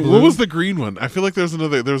aqua green. blue. What was the green one? I feel like there's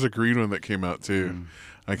a green one that came out too.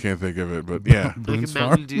 I can't think of it, but yeah. like a Boone's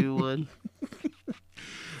Mountain Farm. Dew one.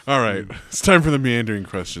 All right, it's time for the meandering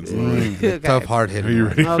questions. Lily. Okay. Tough hard hitter. Are you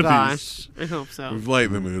ready Oh for gosh, I hope so. these? We've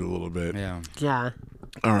lightened the mood a little bit. Yeah. Yeah.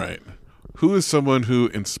 All right. Who is someone who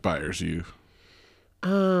inspires you?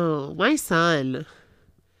 Oh, my son.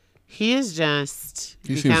 He is just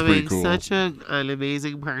He seems pretty becoming cool. such an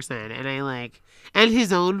amazing person, and and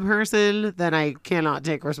his own person that I cannot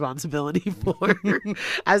take responsibility for.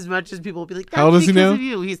 As much as people will be like, that's How old is he because now? of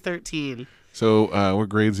you. He's 13. So, what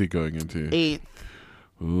grade is he going into? 8th.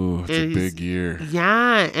 Ooh, it's a And he's- big year.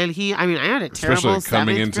 Yeah, and I had a Especially terrible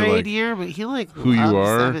coming 7th into, grade like, year, but he who you loved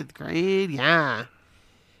are. 7th grade. Yeah,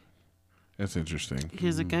 That's interesting.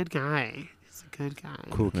 he's a good guy. He's a good guy.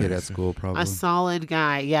 Cool kid at Nice. school, probably. A solid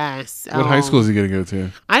guy. Yes. What high school is he going to go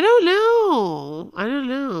to? I don't know.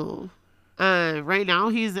 Right now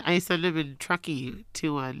I send him in Truckee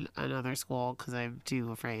to another school because I'm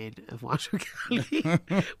too afraid of Washoe County.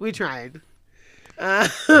 We tried.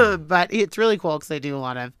 But it's really cool because I do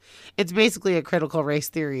it's basically a critical race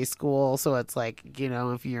theory school. So it's like,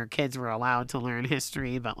 if your kids were allowed to learn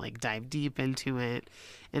history, but like dive deep into it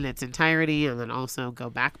in its entirety and then also go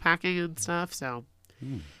backpacking and stuff. So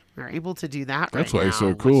we're able to do that. That's right why it's now,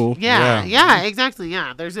 so cool. which- yeah, exactly.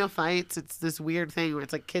 Yeah. There's no fights. It's this weird thing where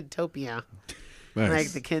it's like Kidtopia. Nice.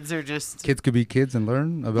 Like the kids are just Kids could be kids and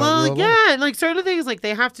learn about well, real life. yeah, and like certain things, like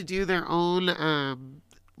they have to do their own,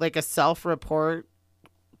 like a self-report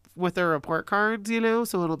with their report cards,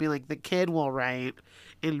 So it'll be like the kid will write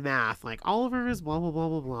in math, like Oliver is blah blah blah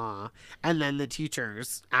blah blah, and then the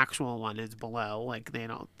teacher's actual one is below. Like they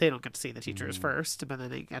don't get to see the teachers first, but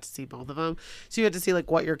then they get to see both of them. So you have to see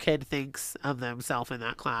like what your kid thinks of themselves in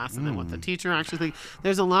that class, and then what the teacher actually thinks.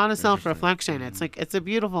 There's a lot of self-reflection. It's like it's a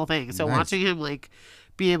beautiful thing. So Nice. watching him like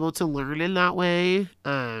be able to learn in that way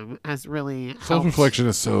has really helped. Self-reflection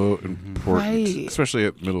is so important, Right. especially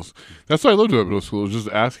at middle. That's what I loved about middle school. Was just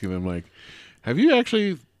asking them like, "Have you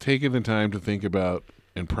actually taken the time to think about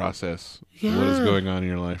and process what is Yeah. going on in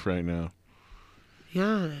your life right now?"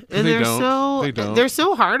 Yeah, They and don't. they're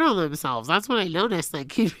so hard on themselves. That's what I noticed. Like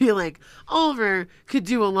he'd be like, Oliver could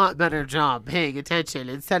do a lot better job paying attention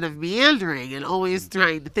instead of meandering and always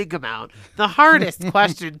trying to think about the hardest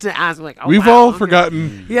question to ask. Like, oh, We've wow, all okay.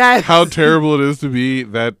 forgotten Yes. how terrible it is to be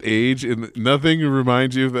that age, and nothing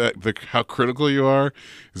reminds you of that how critical you are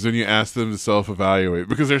is when you ask them to self-evaluate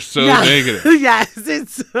because they're so Yeah. negative. Yes,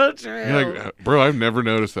 it's so true. You're like, bro, I've never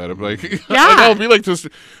noticed that. I'm like, Yeah. I'll be like this.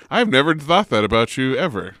 I've never thought that about you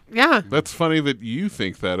ever. Yeah. That's funny that you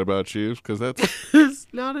think that about you because that's It's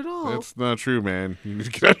not at all. that's not true, man. You need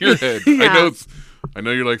to get out of your head. Yeah. I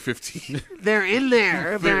know you're like 15. They're in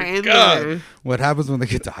there. They're in God. there. What happens when they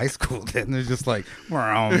get to high school? Then they're just like,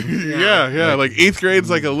 yeah. Like 8th grade's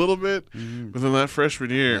like a little bit, but then that freshman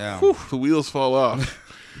year, Yeah. whew, the wheels fall off.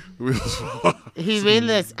 The wheels fall off. He made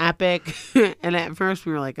this epic, and at first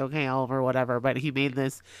we were like, okay, Oliver, whatever. But he made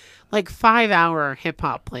this like 5-hour hip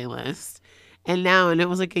hop playlist. And it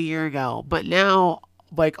was like a year ago. But now,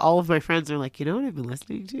 like all of my friends are like, you know what I've been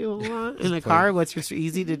listening to a lot in the car? What's just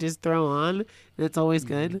easy to just throw on? And it's always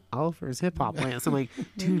good. Oliver's hip hop playlist. I'm like,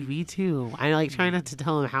 dude, me too. I like try not to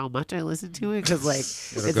tell him how much I listen to it because like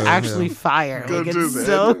it's go, actually yeah. fire. Go Like to it's his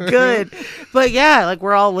so good. But yeah, like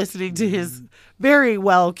we're all listening to his very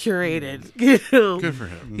well curated. You know? Good for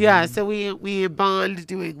him. Yeah, so we bond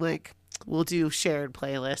doing like we'll do shared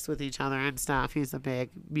playlists with each other and stuff. He's a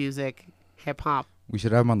big music hip hop. we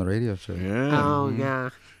should have him on the radio show. Yeah. Oh yeah.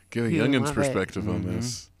 Get a You youngin's love it. perspective on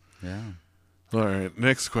this. Yeah. All right.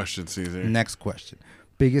 Next question, Caesar. Next question.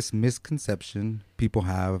 Biggest misconception people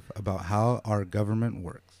have about how our government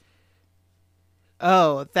works.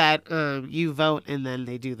 Oh, that you vote and then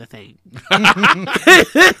they do the thing.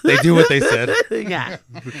 They do what they said. Yeah.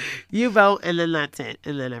 You vote and then that's it.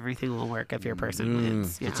 And then everything will work if your person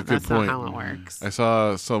wins. Yeah, that's a good that's point. not how it works. I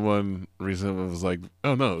saw someone recently was like,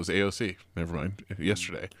 oh, no, it was AOC. Never mind.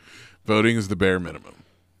 Yesterday. Voting is the bare minimum.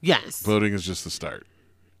 Yes. Voting is just the start.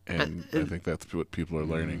 And I think that's what people are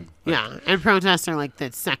learning. Like, Yeah. And protests are like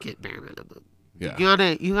the second bare minimum. Yeah.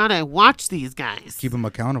 You gotta watch these guys. Keep them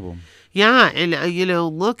accountable. Yeah, and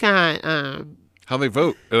look at How they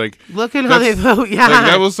vote. Like, look at how they that's- vote. Yeah, Like,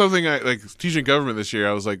 that was something I like teaching government this year.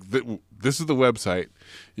 I was like, this is the website.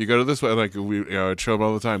 You go to this way. Like I show them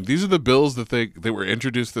all the time. These are the bills that they were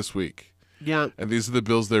introduced this week. yeah, And these are the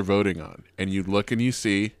bills they're voting on. And you look and you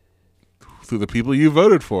see through the people you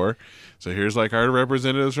voted for. So here's like our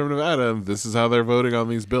representatives from Nevada, and this is how they're voting on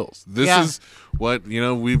these bills. This Yeah. is what,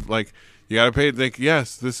 we've like, you got to pay, like,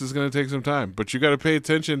 yes, this is going to take some time, but you got to pay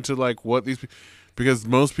attention to like what these, because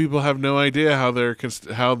most people have no idea how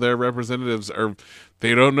their representatives are,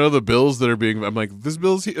 they don't know the bills that are being, I'm like, this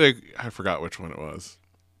bill's, like, I forgot which one it was.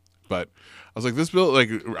 But I was like, this bill, like,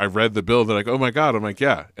 I read the bill. They're like, oh my God. I'm like,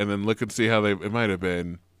 yeah. And then look and see how it might have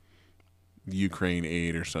been Ukraine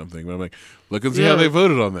aid or something. But I'm like, look and see how Yeah. they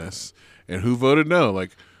voted on this and who voted no.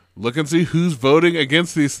 Like, look and see who's voting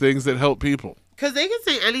against these things that help people. because they can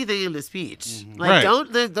say anything in the speech. Like,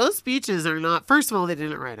 Right. those speeches are not. First of all, they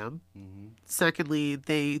didn't write them. Secondly,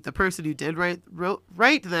 the person who did write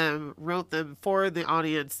them wrote them for the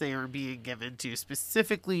audience they are being given to,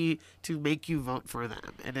 specifically to make you vote for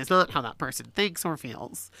them. It is not how that person thinks or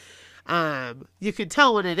feels. You can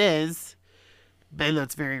tell when it is, and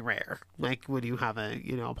that's very rare. Like when you have a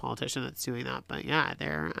politician that's doing that. But yeah,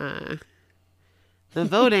 they're the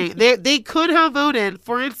voting. They could have voted,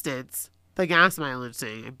 for instance, the gas mileage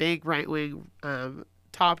thing. A big right wing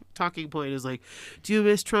top talking point is like, do you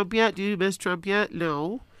miss Trump yet? Do you miss Trump yet?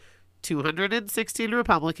 No. 216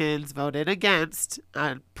 Republicans voted against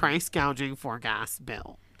a price gouging for gas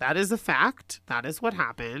bill. That is a fact. That is what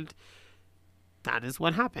happened. That is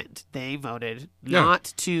what happened. They voted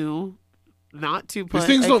not to put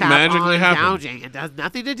things a don't cap magically on happen. gouging. It has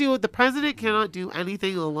nothing to do with the president. Cannot do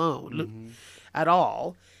anything alone at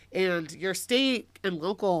all. And your state and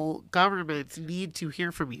local governments need to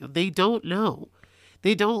hear from you. They don't know.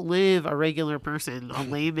 They don't live a regular person, a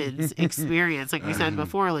layman's experience. Like we said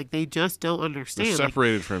before, like they just don't They're understand. Like,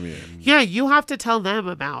 separated from you. yeah, you have to tell them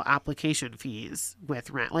about application fees with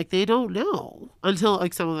rent. Like they don't know until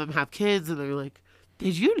like some of them have kids and they're like,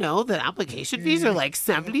 did you know that application fees are like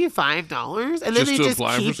 $75? And then Just they to just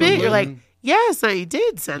apply for keep it. something? You're like, yes, I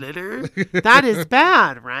did, Senator. That is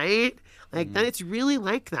bad, right? Like that, it's really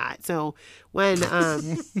like that. So when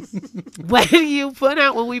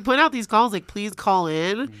when we put out these calls, like please call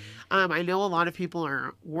in. I know a lot of people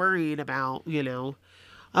are worried about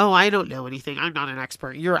Oh, I don't know anything. I'm not an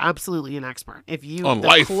expert. You're absolutely an expert. If you On the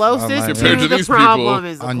life. closest Compared to to the these problem people.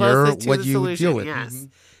 is the On closest to what the you solution. deal with. Yes.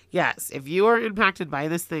 Yes. If you are impacted by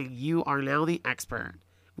this thing, you are now the expert.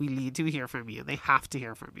 We need to hear from you. They have to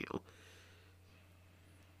hear from you.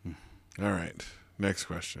 All right. Next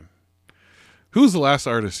question. Who's the last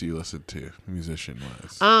artist you listened to,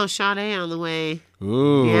 musician-wise? Oh, Sade on the way.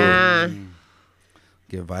 Ooh. Yeah.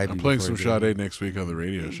 Get vibey. I'm playing before some it goes. Sade next week on the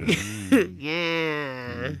radio show.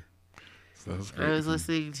 Yeah. So that was great. I was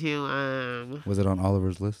listening to Was it on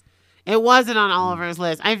Oliver's list? it wasn't on Oliver's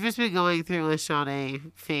list. I've just been going through a Sade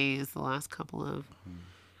phase the last couple of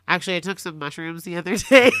actually I took some mushrooms the other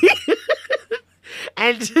day.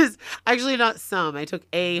 And just actually not some. I took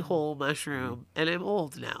a whole mushroom and I'm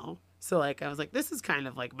old now. So like I was like, this is kind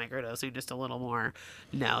of like microdosing just a little more.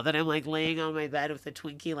 No, that I'm like laying on my bed with the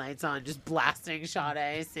Twinkie lights on, just blasting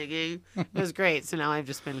Sade singing. It was great. So now I've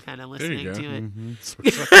just been kind of There you listening go. to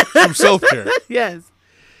it. Some self-care. Yes.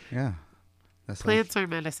 Yeah. That sounds, Plants are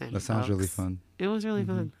medicine. that sounds really folks. fun. It was really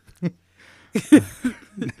fun.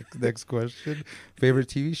 Next question. Favorite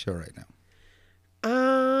TV show right now?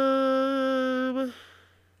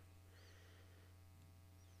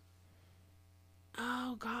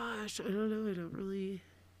 Oh gosh, I don't know. I don't really.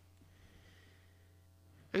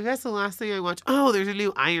 I guess the last thing I watched. Oh, there's a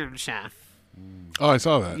new Iron Chef. Oh, I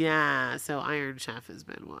saw that. Yeah, so Iron Chef has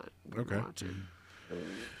been what we're Okay. watching.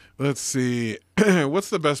 Let's see. What's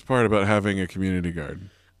the best part about having a community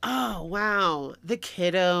garden? Oh wow, the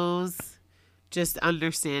kiddos. Just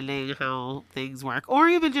understanding how things work, or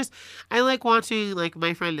even just I like watching like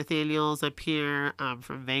my friend Nathaniel's up here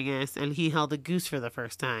from Vegas, and he held a goose for the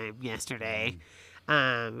first time yesterday.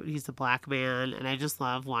 He's a black man, and I just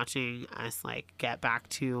love watching us like get back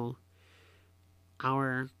to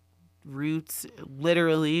our roots,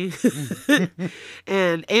 literally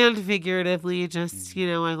and figuratively. Just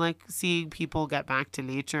I like seeing people get back to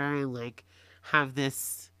nature and like have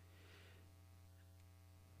this.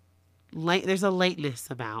 There's a lightness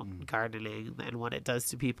about gardening and what it does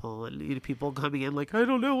to people, and people coming in like, I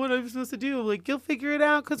don't know what I'm supposed to do. I'm like, you'll figure it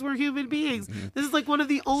out because we're human beings. This is like one of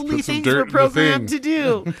the only put some things dirt we're in the programmed thing.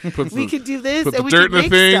 to do. We can do this, Put and the we dirt can in the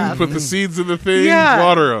make thing, stuff. put the seeds in the thing, Yeah.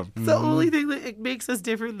 water them. It's the only thing that it makes us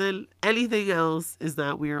different than anything else is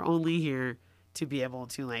that we are only here to be able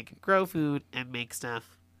to like grow food and make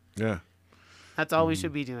stuff. Yeah. That's all we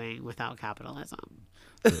should be doing without capitalism.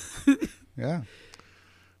 Yeah.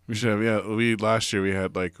 We should have, last year we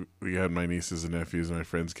had my nieces and nephews and my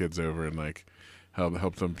friends' kids over and like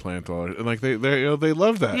help them plant all and like they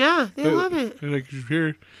love that. Yeah, they love it. They're like,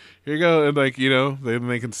 here you go, and like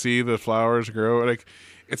they can see the flowers grow. Like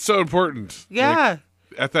it's so important. Yeah.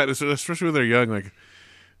 Like, at that, especially when they're young, like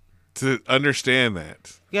to understand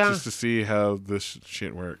that. Yeah. Just to see how this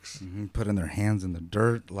shit works. Putting their hands in the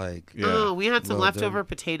dirt, like Oh, we had some Well leftover done.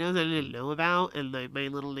 potatoes I didn't know about, and my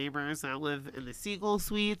little neighbors that live in the Seagull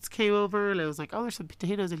Suites came over, and I was like, "Oh, there's some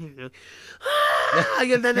potatoes in here."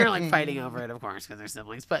 And, and then they're like fighting over it, of course, because they're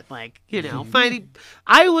siblings. But like fighting.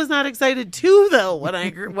 I was not excited too, though, when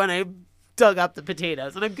I dug up the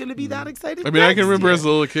potatoes, and I'm gonna be that excited. I mean, I can next remember year. as a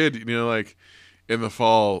little kid, like in the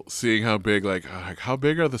fall, seeing how big, like how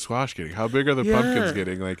big are the squash getting? How big are the pumpkins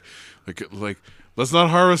getting? Like, let's not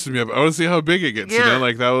harvest them yet. But I want to see how big it gets. Yeah.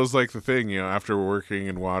 Like that was like the thing. After working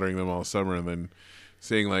and watering them all summer, and then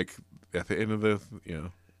seeing like at the end of the,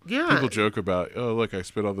 Yeah. people joke about, oh look, I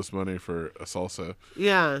spent all this money for a salsa.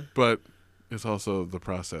 Yeah. But it's also the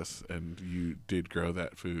process, and you did grow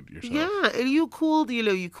that food yourself. Yeah, and you cooled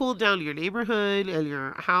down your neighborhood and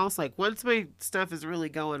your house. Like once my stuff is really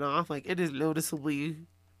going off, like it is noticeably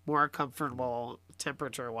more comfortable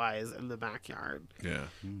temperature wise in the backyard. Yeah.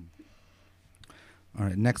 All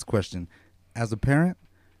right, next question. As a parent,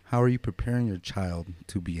 how are you preparing your child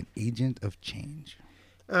to be an agent of change?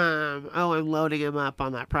 I'm loading him up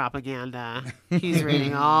on that propaganda. He's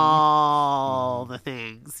reading all the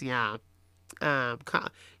things. Yeah.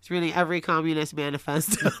 He's reading every communist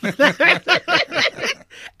manifesto,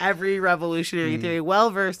 every revolutionary theory. Well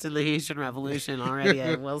versed in the Haitian Revolution already,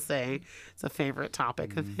 I will say. It's a favorite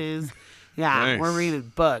topic of his. Yeah, Nice. we're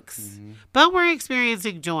reading books, but we're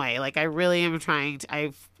experiencing joy. Like I really am trying to.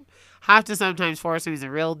 I have to sometimes force him. He's a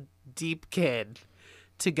real deep kid.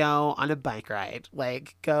 To go on a bike ride,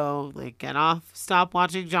 get off, stop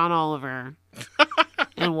watching John Oliver,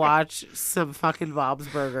 and watch some fucking Bob's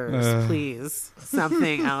Burgers, please.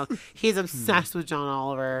 Something else. He's obsessed with John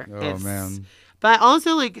Oliver. Oh, man. But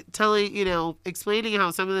also telling, explaining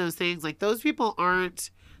how some of those things, like those people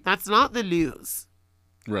that's not the news.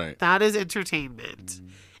 Right. That is entertainment.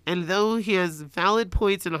 And though he has valid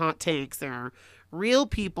points and hot takes, they're real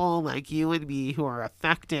people like you and me who are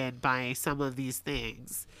affected by some of these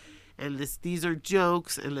things. And these are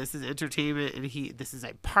jokes, and this is entertainment, and this is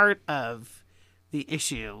a part of the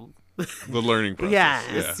issue. The learning process.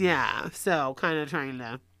 Yes, yeah. So kind of trying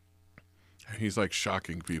to. He's like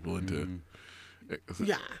shocking people into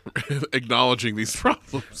Yeah. acknowledging these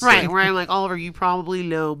problems. Right, where I'm like, Oliver, you probably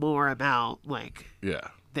know more about like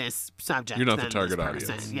this subject. You're not the than target this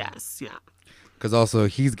person. audience. Yes, yeah. Because also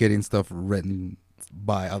he's getting stuff written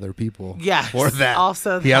by other people. Yes, For that.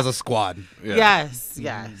 also he has a squad. Yeah. Yes,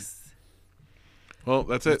 yes. Well,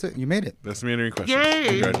 that's it. You made it. That's the meandering question. Yay.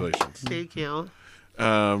 Congratulations. Thank you.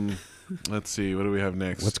 Let's see. What do we have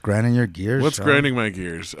next? What's grinding your gears? What's Sean? grinding my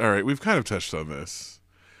gears? All right, we've kind of touched on this,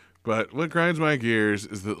 but what grinds my gears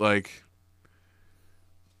is that like,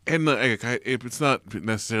 and it's not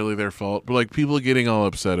necessarily their fault, but like people getting all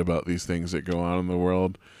upset about these things that go on in the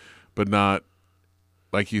world, but not,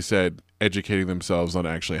 like you said, educating themselves on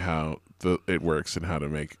actually how it works and how to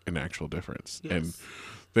make an actual difference. Yes. And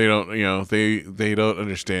they don't, they don't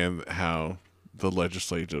understand how the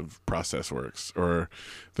legislative process works, or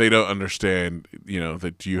they don't understand,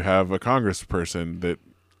 that you have a congressperson that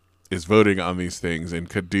is voting on these things and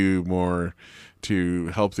could do more to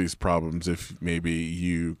help these problems if maybe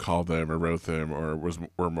you called them or wrote them or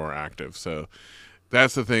were more active. So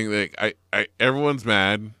that's the thing that I everyone's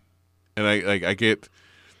mad, and I get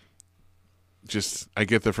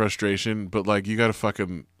the frustration, but like you got to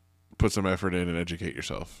fucking put some effort in and educate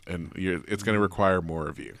yourself, and it's going to require more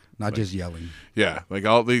of you. Not just yelling. Yeah, like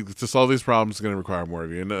to solve these problems is going to require more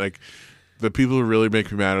of you, and like the people who really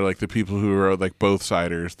make me mad are like the people who are like both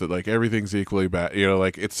siders, that like everything's equally bad.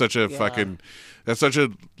 Like it's such a that's such a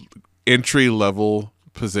entry level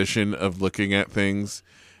position of looking at things,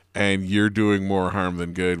 and you're doing more harm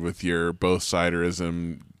than good with your both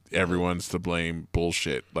siderism. Everyone's to blame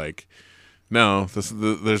bullshit. Like, no,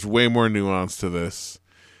 there's way more nuance to this.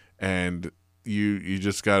 And you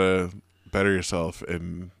just gotta better yourself,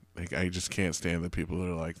 and like I just can't stand the people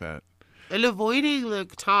that are like that. And avoiding the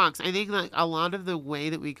talks. I think like a lot of the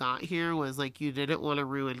way that we got here was like you didn't want to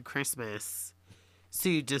ruin Christmas, so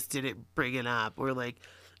you just didn't bring it up, or like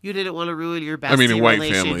you didn't want to ruin your bestie in white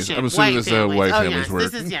relationship. families. I'm assuming this is how white families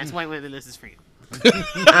work. Yes, white women. This is for you.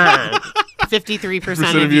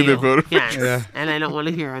 53% of you that voted for yes. Yeah. And I don't want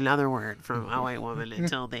to hear another word from a white woman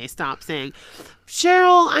until they stop saying,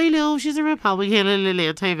 Cheryl, I know she's a Republican and an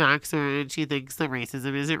anti-vaxxer and she thinks that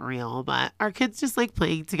racism isn't real, but our kids just like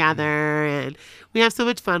playing together and we have so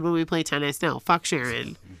much fun when we play tennis. No, fuck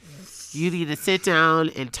Sharon. You need to sit down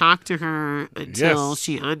and talk to her until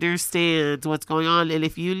she understands what's going on. And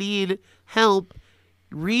if you need help,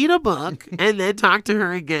 read a book and then talk to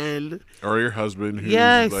her again. Or your husband, who's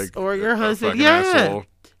like or your husband, asshole.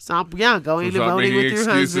 Stop, going to voting with your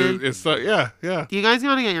husband. It's not, yeah. You guys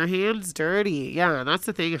gotta get your hands dirty. Yeah, that's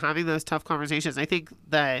the thing, having those tough conversations. I think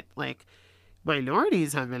that, like,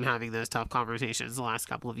 minorities have been having those tough conversations the last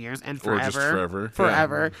couple of years and forever. Or just forever.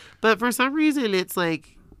 Forever. Yeah. But for some reason, it's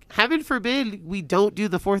like, heaven forbid we don't do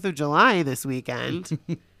the 4th of July this weekend.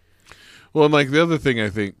 Well, and like the other thing I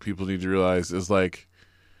think people need to realize is like,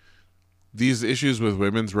 these issues with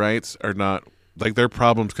women's rights are not like they're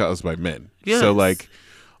problems caused by men. Yes. So like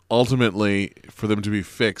ultimately for them to be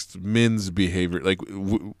fixed, men's behavior, like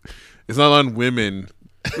it's not on women.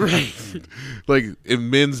 Right. Like if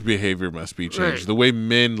men's behavior must be changed. Right. The way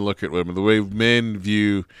men look at women, the way men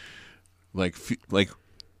view like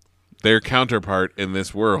their counterpart in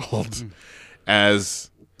this world as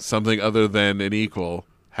something other than an equal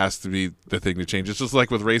has to be the thing to change. It's just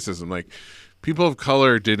like with racism. Like people of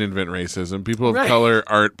color didn't invent racism. People of color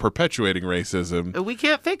aren't perpetuating racism. And we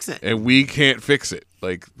can't fix it. And we can't fix it.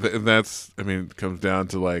 Like, and that's, I mean, it comes down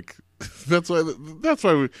to like, that's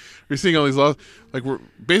why we're seeing all these laws. Like, we're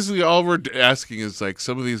basically all we're asking is like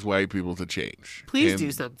some of these white people to change. Please and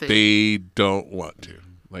do something. They don't want to.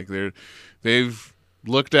 Like, they've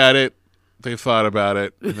looked at it, they've thought about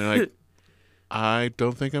it, and they're like, I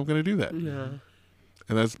don't think I'm going to do that. Yeah.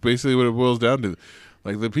 And that's basically what it boils down to.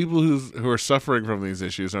 Like the people who are suffering from these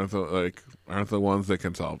issues aren't the ones that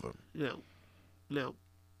can solve them. No.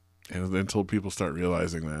 And until people start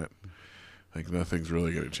realizing that, like nothing's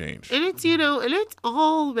really going to change. And it's, and it's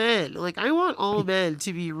all men. Like I want all men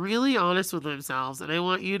to be really honest with themselves, and I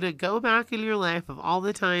want you to go back in your life of all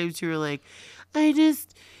the times you were like,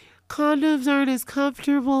 condoms aren't as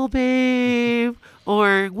comfortable, babe.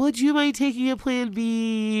 Or would you mind taking a Plan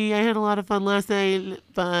B? I had a lot of fun last night,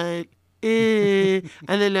 but and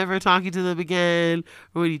then never talking to them again,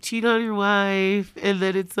 or when you cheat on your wife and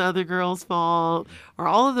then it's the other girl's fault, or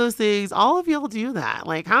all of those things. All of y'all do that.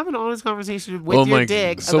 Like, have an honest conversation with your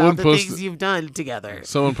dick about the things you've done together.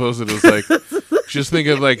 Someone posted, it was like, just think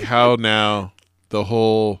of like how now the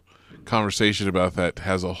whole conversation about that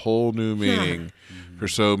has a whole new meaning for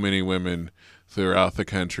so many women throughout the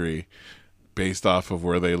country based off of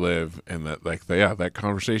where they live, and that like that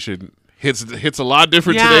conversation hits a lot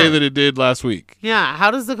different today than it did last week. Yeah.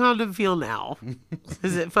 How does the condom feel now?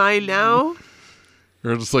 Is it fine now?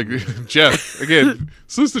 Or just like Jeff again.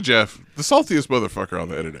 Salute to Jeff, the saltiest motherfucker on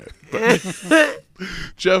the internet. But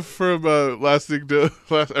Jeff from Glass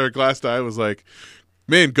Eye was like,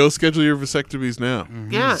 "Man, go schedule your vasectomies now.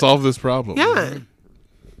 Yeah, solve this problem." Yeah.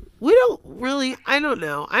 We don't really, I don't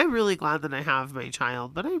know. I'm really glad that I have my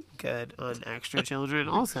child, but I'm good on extra children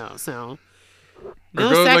also. So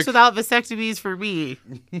no sex without vasectomies for me.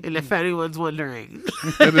 And if anyone's wondering.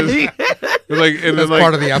 And That's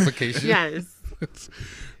part of the application. Yes.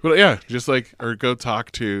 Well, yeah, just like, or go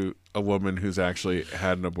talk to a woman who's actually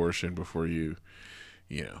had an abortion before you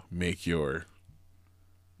make your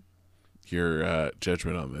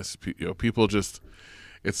judgment on this. People just,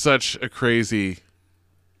 it's such a crazy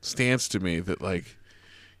stance to me that like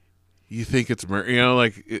you think it's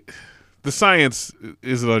the science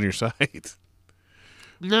isn't on your side.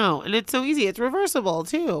 No, and it's so easy. It's reversible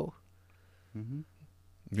too.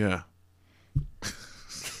 Yeah.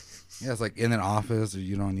 Yeah, it's like in an office, or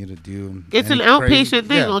you don't need to do. It's an outpatient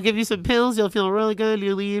thing. I'll give you some pills. You'll feel really good.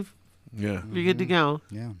 You leave. Yeah, you're good to go.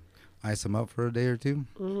 Yeah, ice them up for a day or two.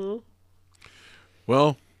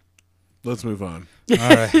 Well, let's move on. All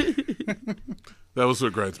right. That was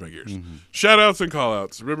what grinds my gears. Shout outs and call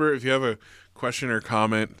outs. Remember, if you have a question or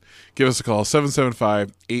comment, give us a call,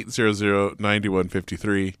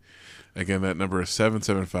 775-800-9153. Again, that number is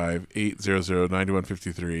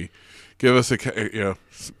 775-800-9153. Give us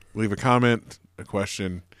leave a comment, a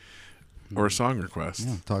question, or a song request.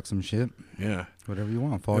 Yeah, talk some shit. Yeah. Whatever you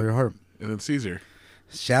want. Follow your heart. And then Caesar.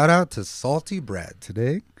 Shout out to Salty Brad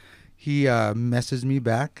today. He messaged me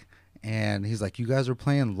back. And he's like, "You guys are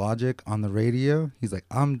playing Logic on the radio." He's like,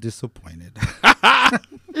 "I'm disappointed."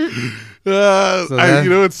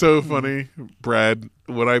 It's so funny, Brad.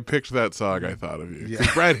 When I picked that song, I thought of you.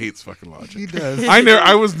 Yeah. Brad hates fucking Logic. He does.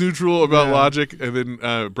 I was neutral about Logic, and then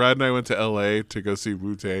Brad and I went to L.A. to go see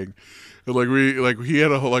Wu-Tang. And he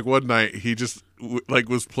had a whole one night. He just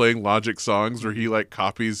was playing Logic songs where he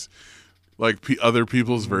copies other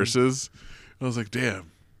people's verses. And I was like, damn.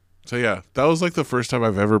 So yeah, that was the first time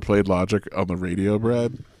I've ever played Logic on the radio,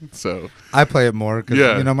 Brad. So I play it more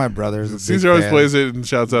because my brother's Caesar always plays it and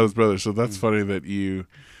shouts out his brother. So that's funny that you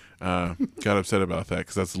got upset about that,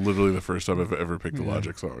 because that's literally the first time I've ever picked a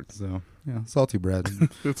Logic song. So yeah, Salty Brad.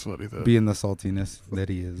 It's funny though, being the saltiness that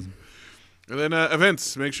he is. And then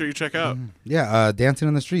events, make sure you check out. Yeah, Dancing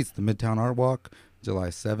in the Streets, the Midtown Art Walk, July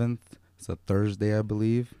 7th. It's a Thursday, I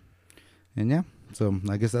believe. And yeah, so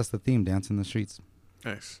I guess that's the theme, Dancing in the Streets.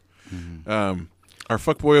 Nice. Our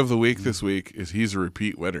fuckboy of the week this week is he's a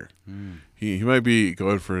repeat winner. He might be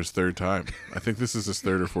going for his third time. I think this is his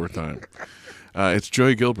third or fourth time. It's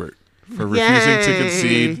Joey Gilbert for refusing to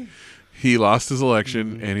concede. He lost his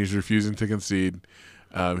election and he's refusing to concede.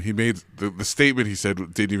 He made the statement he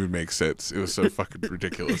said didn't even make sense. It was so fucking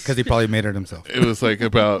ridiculous. Because he probably made it himself. It was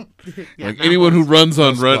about anyone who runs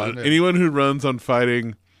on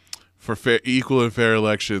fighting for equal and fair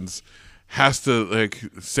elections has to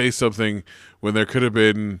say something when there could have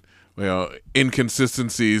been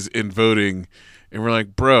inconsistencies in voting, and we're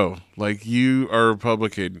like, bro, you are a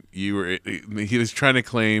Republican. He was trying to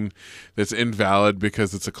claim that's invalid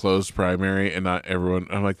because it's a closed primary and not everyone.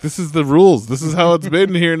 I'm like, this is the rules. This is how it's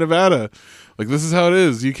been here in Nevada. This is how it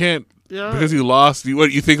is. You can't because you lost.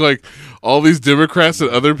 You think all these Democrats and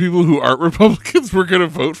other people who aren't Republicans were going to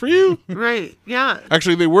vote for you? Right. Yeah.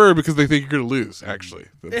 Actually, they were, because they think you're going to lose. Actually,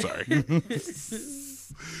 I'm sorry.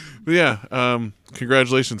 But yeah,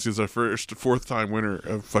 congratulations. He's our fourth time winner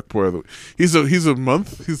of Fuckboy of the Week. He's a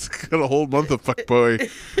month. He's got a whole month of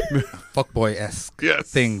Fuckboy. Fuckboy-esque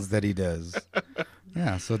things that he does.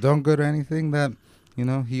 Yeah, so don't go to anything that, he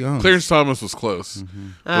owns. Clarence Thomas was close.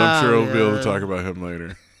 But I'm sure we'll be able to talk about him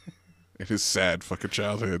later. And his sad fucking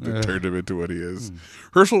childhood that turned him into what he is.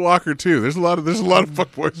 Herschel Walker too. There's a lot of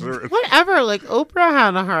fuckboys. Whatever. Oprah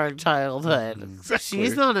had a hard childhood. Exactly.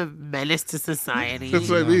 She's not a menace to society. That's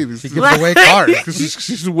what I mean. She gives away cars.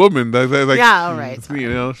 She's a woman. Yeah, all right.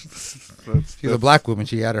 She's a black woman.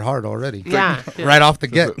 She had her heart already. Yeah. Right off the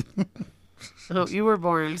get. Oh, you were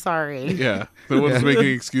born. Sorry. Yeah, no one's making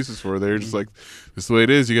excuses for her. They're just like, this is the way it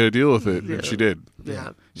is. You got to deal with it. And she did.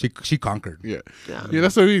 Yeah. She conquered. Yeah. Yeah. Yeah,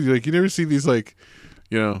 that's what I mean. Like, you never see these, like,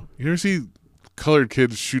 you never see colored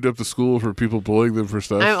kids shoot up the school for people bullying them for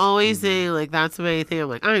stuff. I'm always saying, like, that's my thing. I'm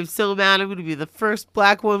like, I'm so mad I'm going to be the first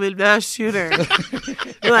black woman mass shooter.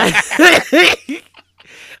 Like,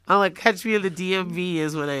 I'll, like, catch me in the DMV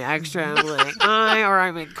is when I extra. I'm like, or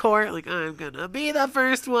I'm in court. Like, I'm going to be the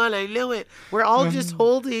first one. I knew it. We're all just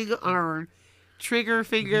holding our trigger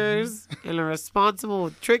fingers and are responsible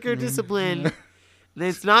with trigger discipline.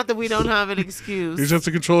 It's not that we don't have an excuse. You just have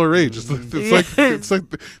to control our rage. It's like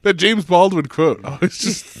that James Baldwin quote. Oh, it's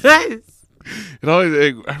just. And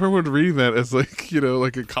I remember reading that as like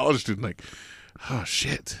like a college student, like, oh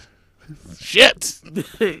shit.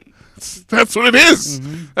 That's what it is.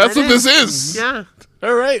 That's what this is. Yeah.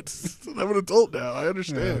 All right. I'm an adult now. I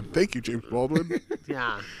understand. Yeah. Thank you, James Baldwin.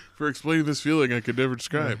 Yeah. For explaining this feeling I could never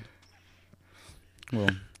describe.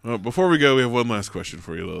 Well, before we go, we have one last question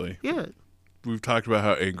for you, Lily. Yeah. We've talked about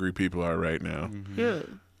how angry people are right now. Yeah.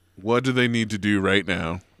 What do they need to do right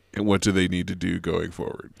now, and what do they need to do going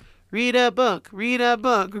forward? Read a book. Read a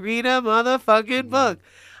book. Read a motherfucking book.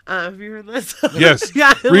 Have you heard that song? Yes.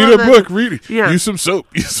 Yeah, read a book. Read it. Yeah. Use some soap.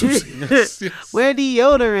 Yes. Wear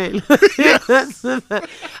deodorant.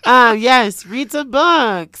 Yes. Read some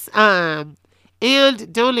books.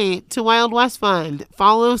 And donate to Wild West Fund.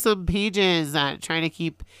 Follow some pages that try to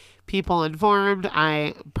keep people informed.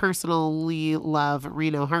 I personally love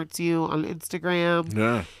Reno Hearts You on Instagram.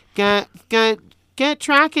 Yeah. Get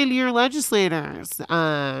tracking your legislators.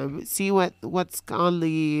 See what's on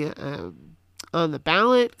the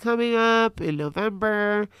ballot coming up in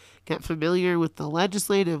November. Get familiar with the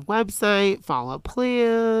legislative website. Follow a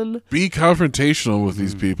plan. Be confrontational with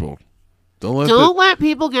these people. Don't let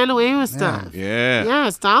people get away with stuff. Yeah. Yeah,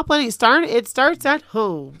 stop letting it starts at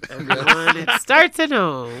home, everyone. It starts at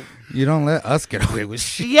home. You don't let us get away with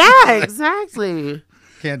shit. Yeah, exactly.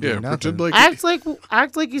 Can't do nothing. Act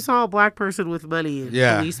like you saw a black person with money and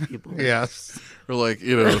police people. Yes. Or like,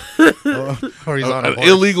 or he's on an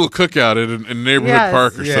illegal cookout in a neighborhood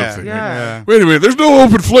park or something. Yeah. Like, wait a minute, there's no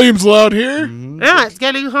open flames allowed here. Yeah, it's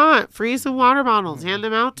getting hot. Free some water bottles. Hand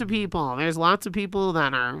them out to people. There's lots of people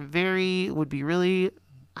that would be really,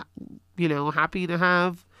 happy to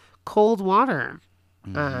have cold water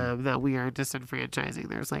that we are disenfranchising.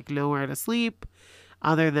 There's like nowhere to sleep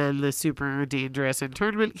other than the super dangerous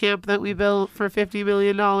internment camp that we built for $50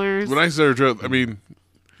 million. When I drove, I mean,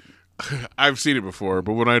 I've seen it before,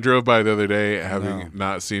 but when I drove by the other day, having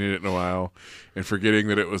not seen it in a while and forgetting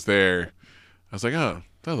that it was there, I was like, oh,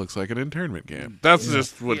 that looks like an internment camp. That's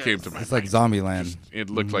just what came to mind. It's like Zombieland. It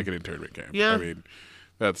looked like an internment camp. Yeah. I mean,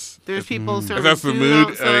 there's people if serving that's the food mood.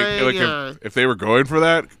 outside, if they were going for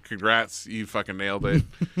that, congrats, you fucking nailed it.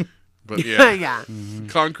 But yeah, yeah.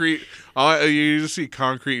 Concrete. You just see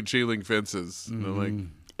concrete and chain link fences.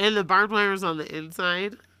 And the barbed wire's on the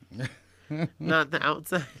inside, not the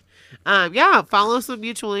outside. Follow some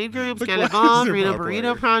mutual aid groups. Get involved. Reno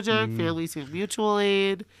Burrito Project, Families with Mutual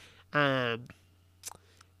Aid,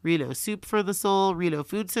 Reno Soup for the Soul. Reno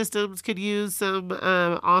Food Systems could use some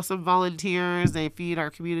awesome volunteers. They feed our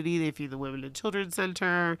community. They feed the Women and Children's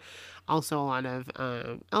Center. Also a lot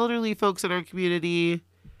of elderly folks in our community.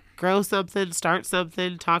 Grow something, start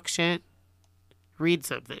something, talk shit, read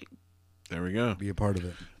something. There we go. Be a part of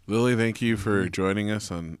it. Lily, thank you for joining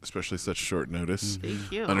us on especially such short notice.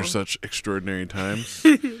 Thank you. Under such extraordinary times.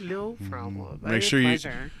 No problem. Make sure you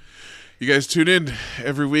guys tune in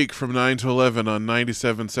every week from 9 to 11 on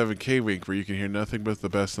 97.7 K-Wink, where you can hear nothing but the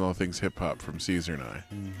best in all things hip-hop from Caesar and I.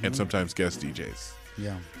 And sometimes guest DJs.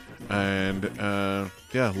 Yeah. And,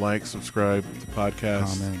 like, subscribe to the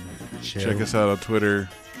podcast. Comment, share. Check us out on Twitter,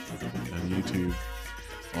 on YouTube,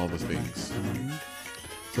 all the things.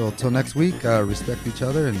 So until next week, respect each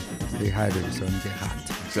other and stay hydrated so you don't get hot.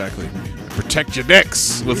 Exactly. Protect your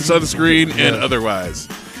necks with sunscreen and otherwise.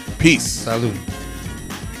 Peace. Salud.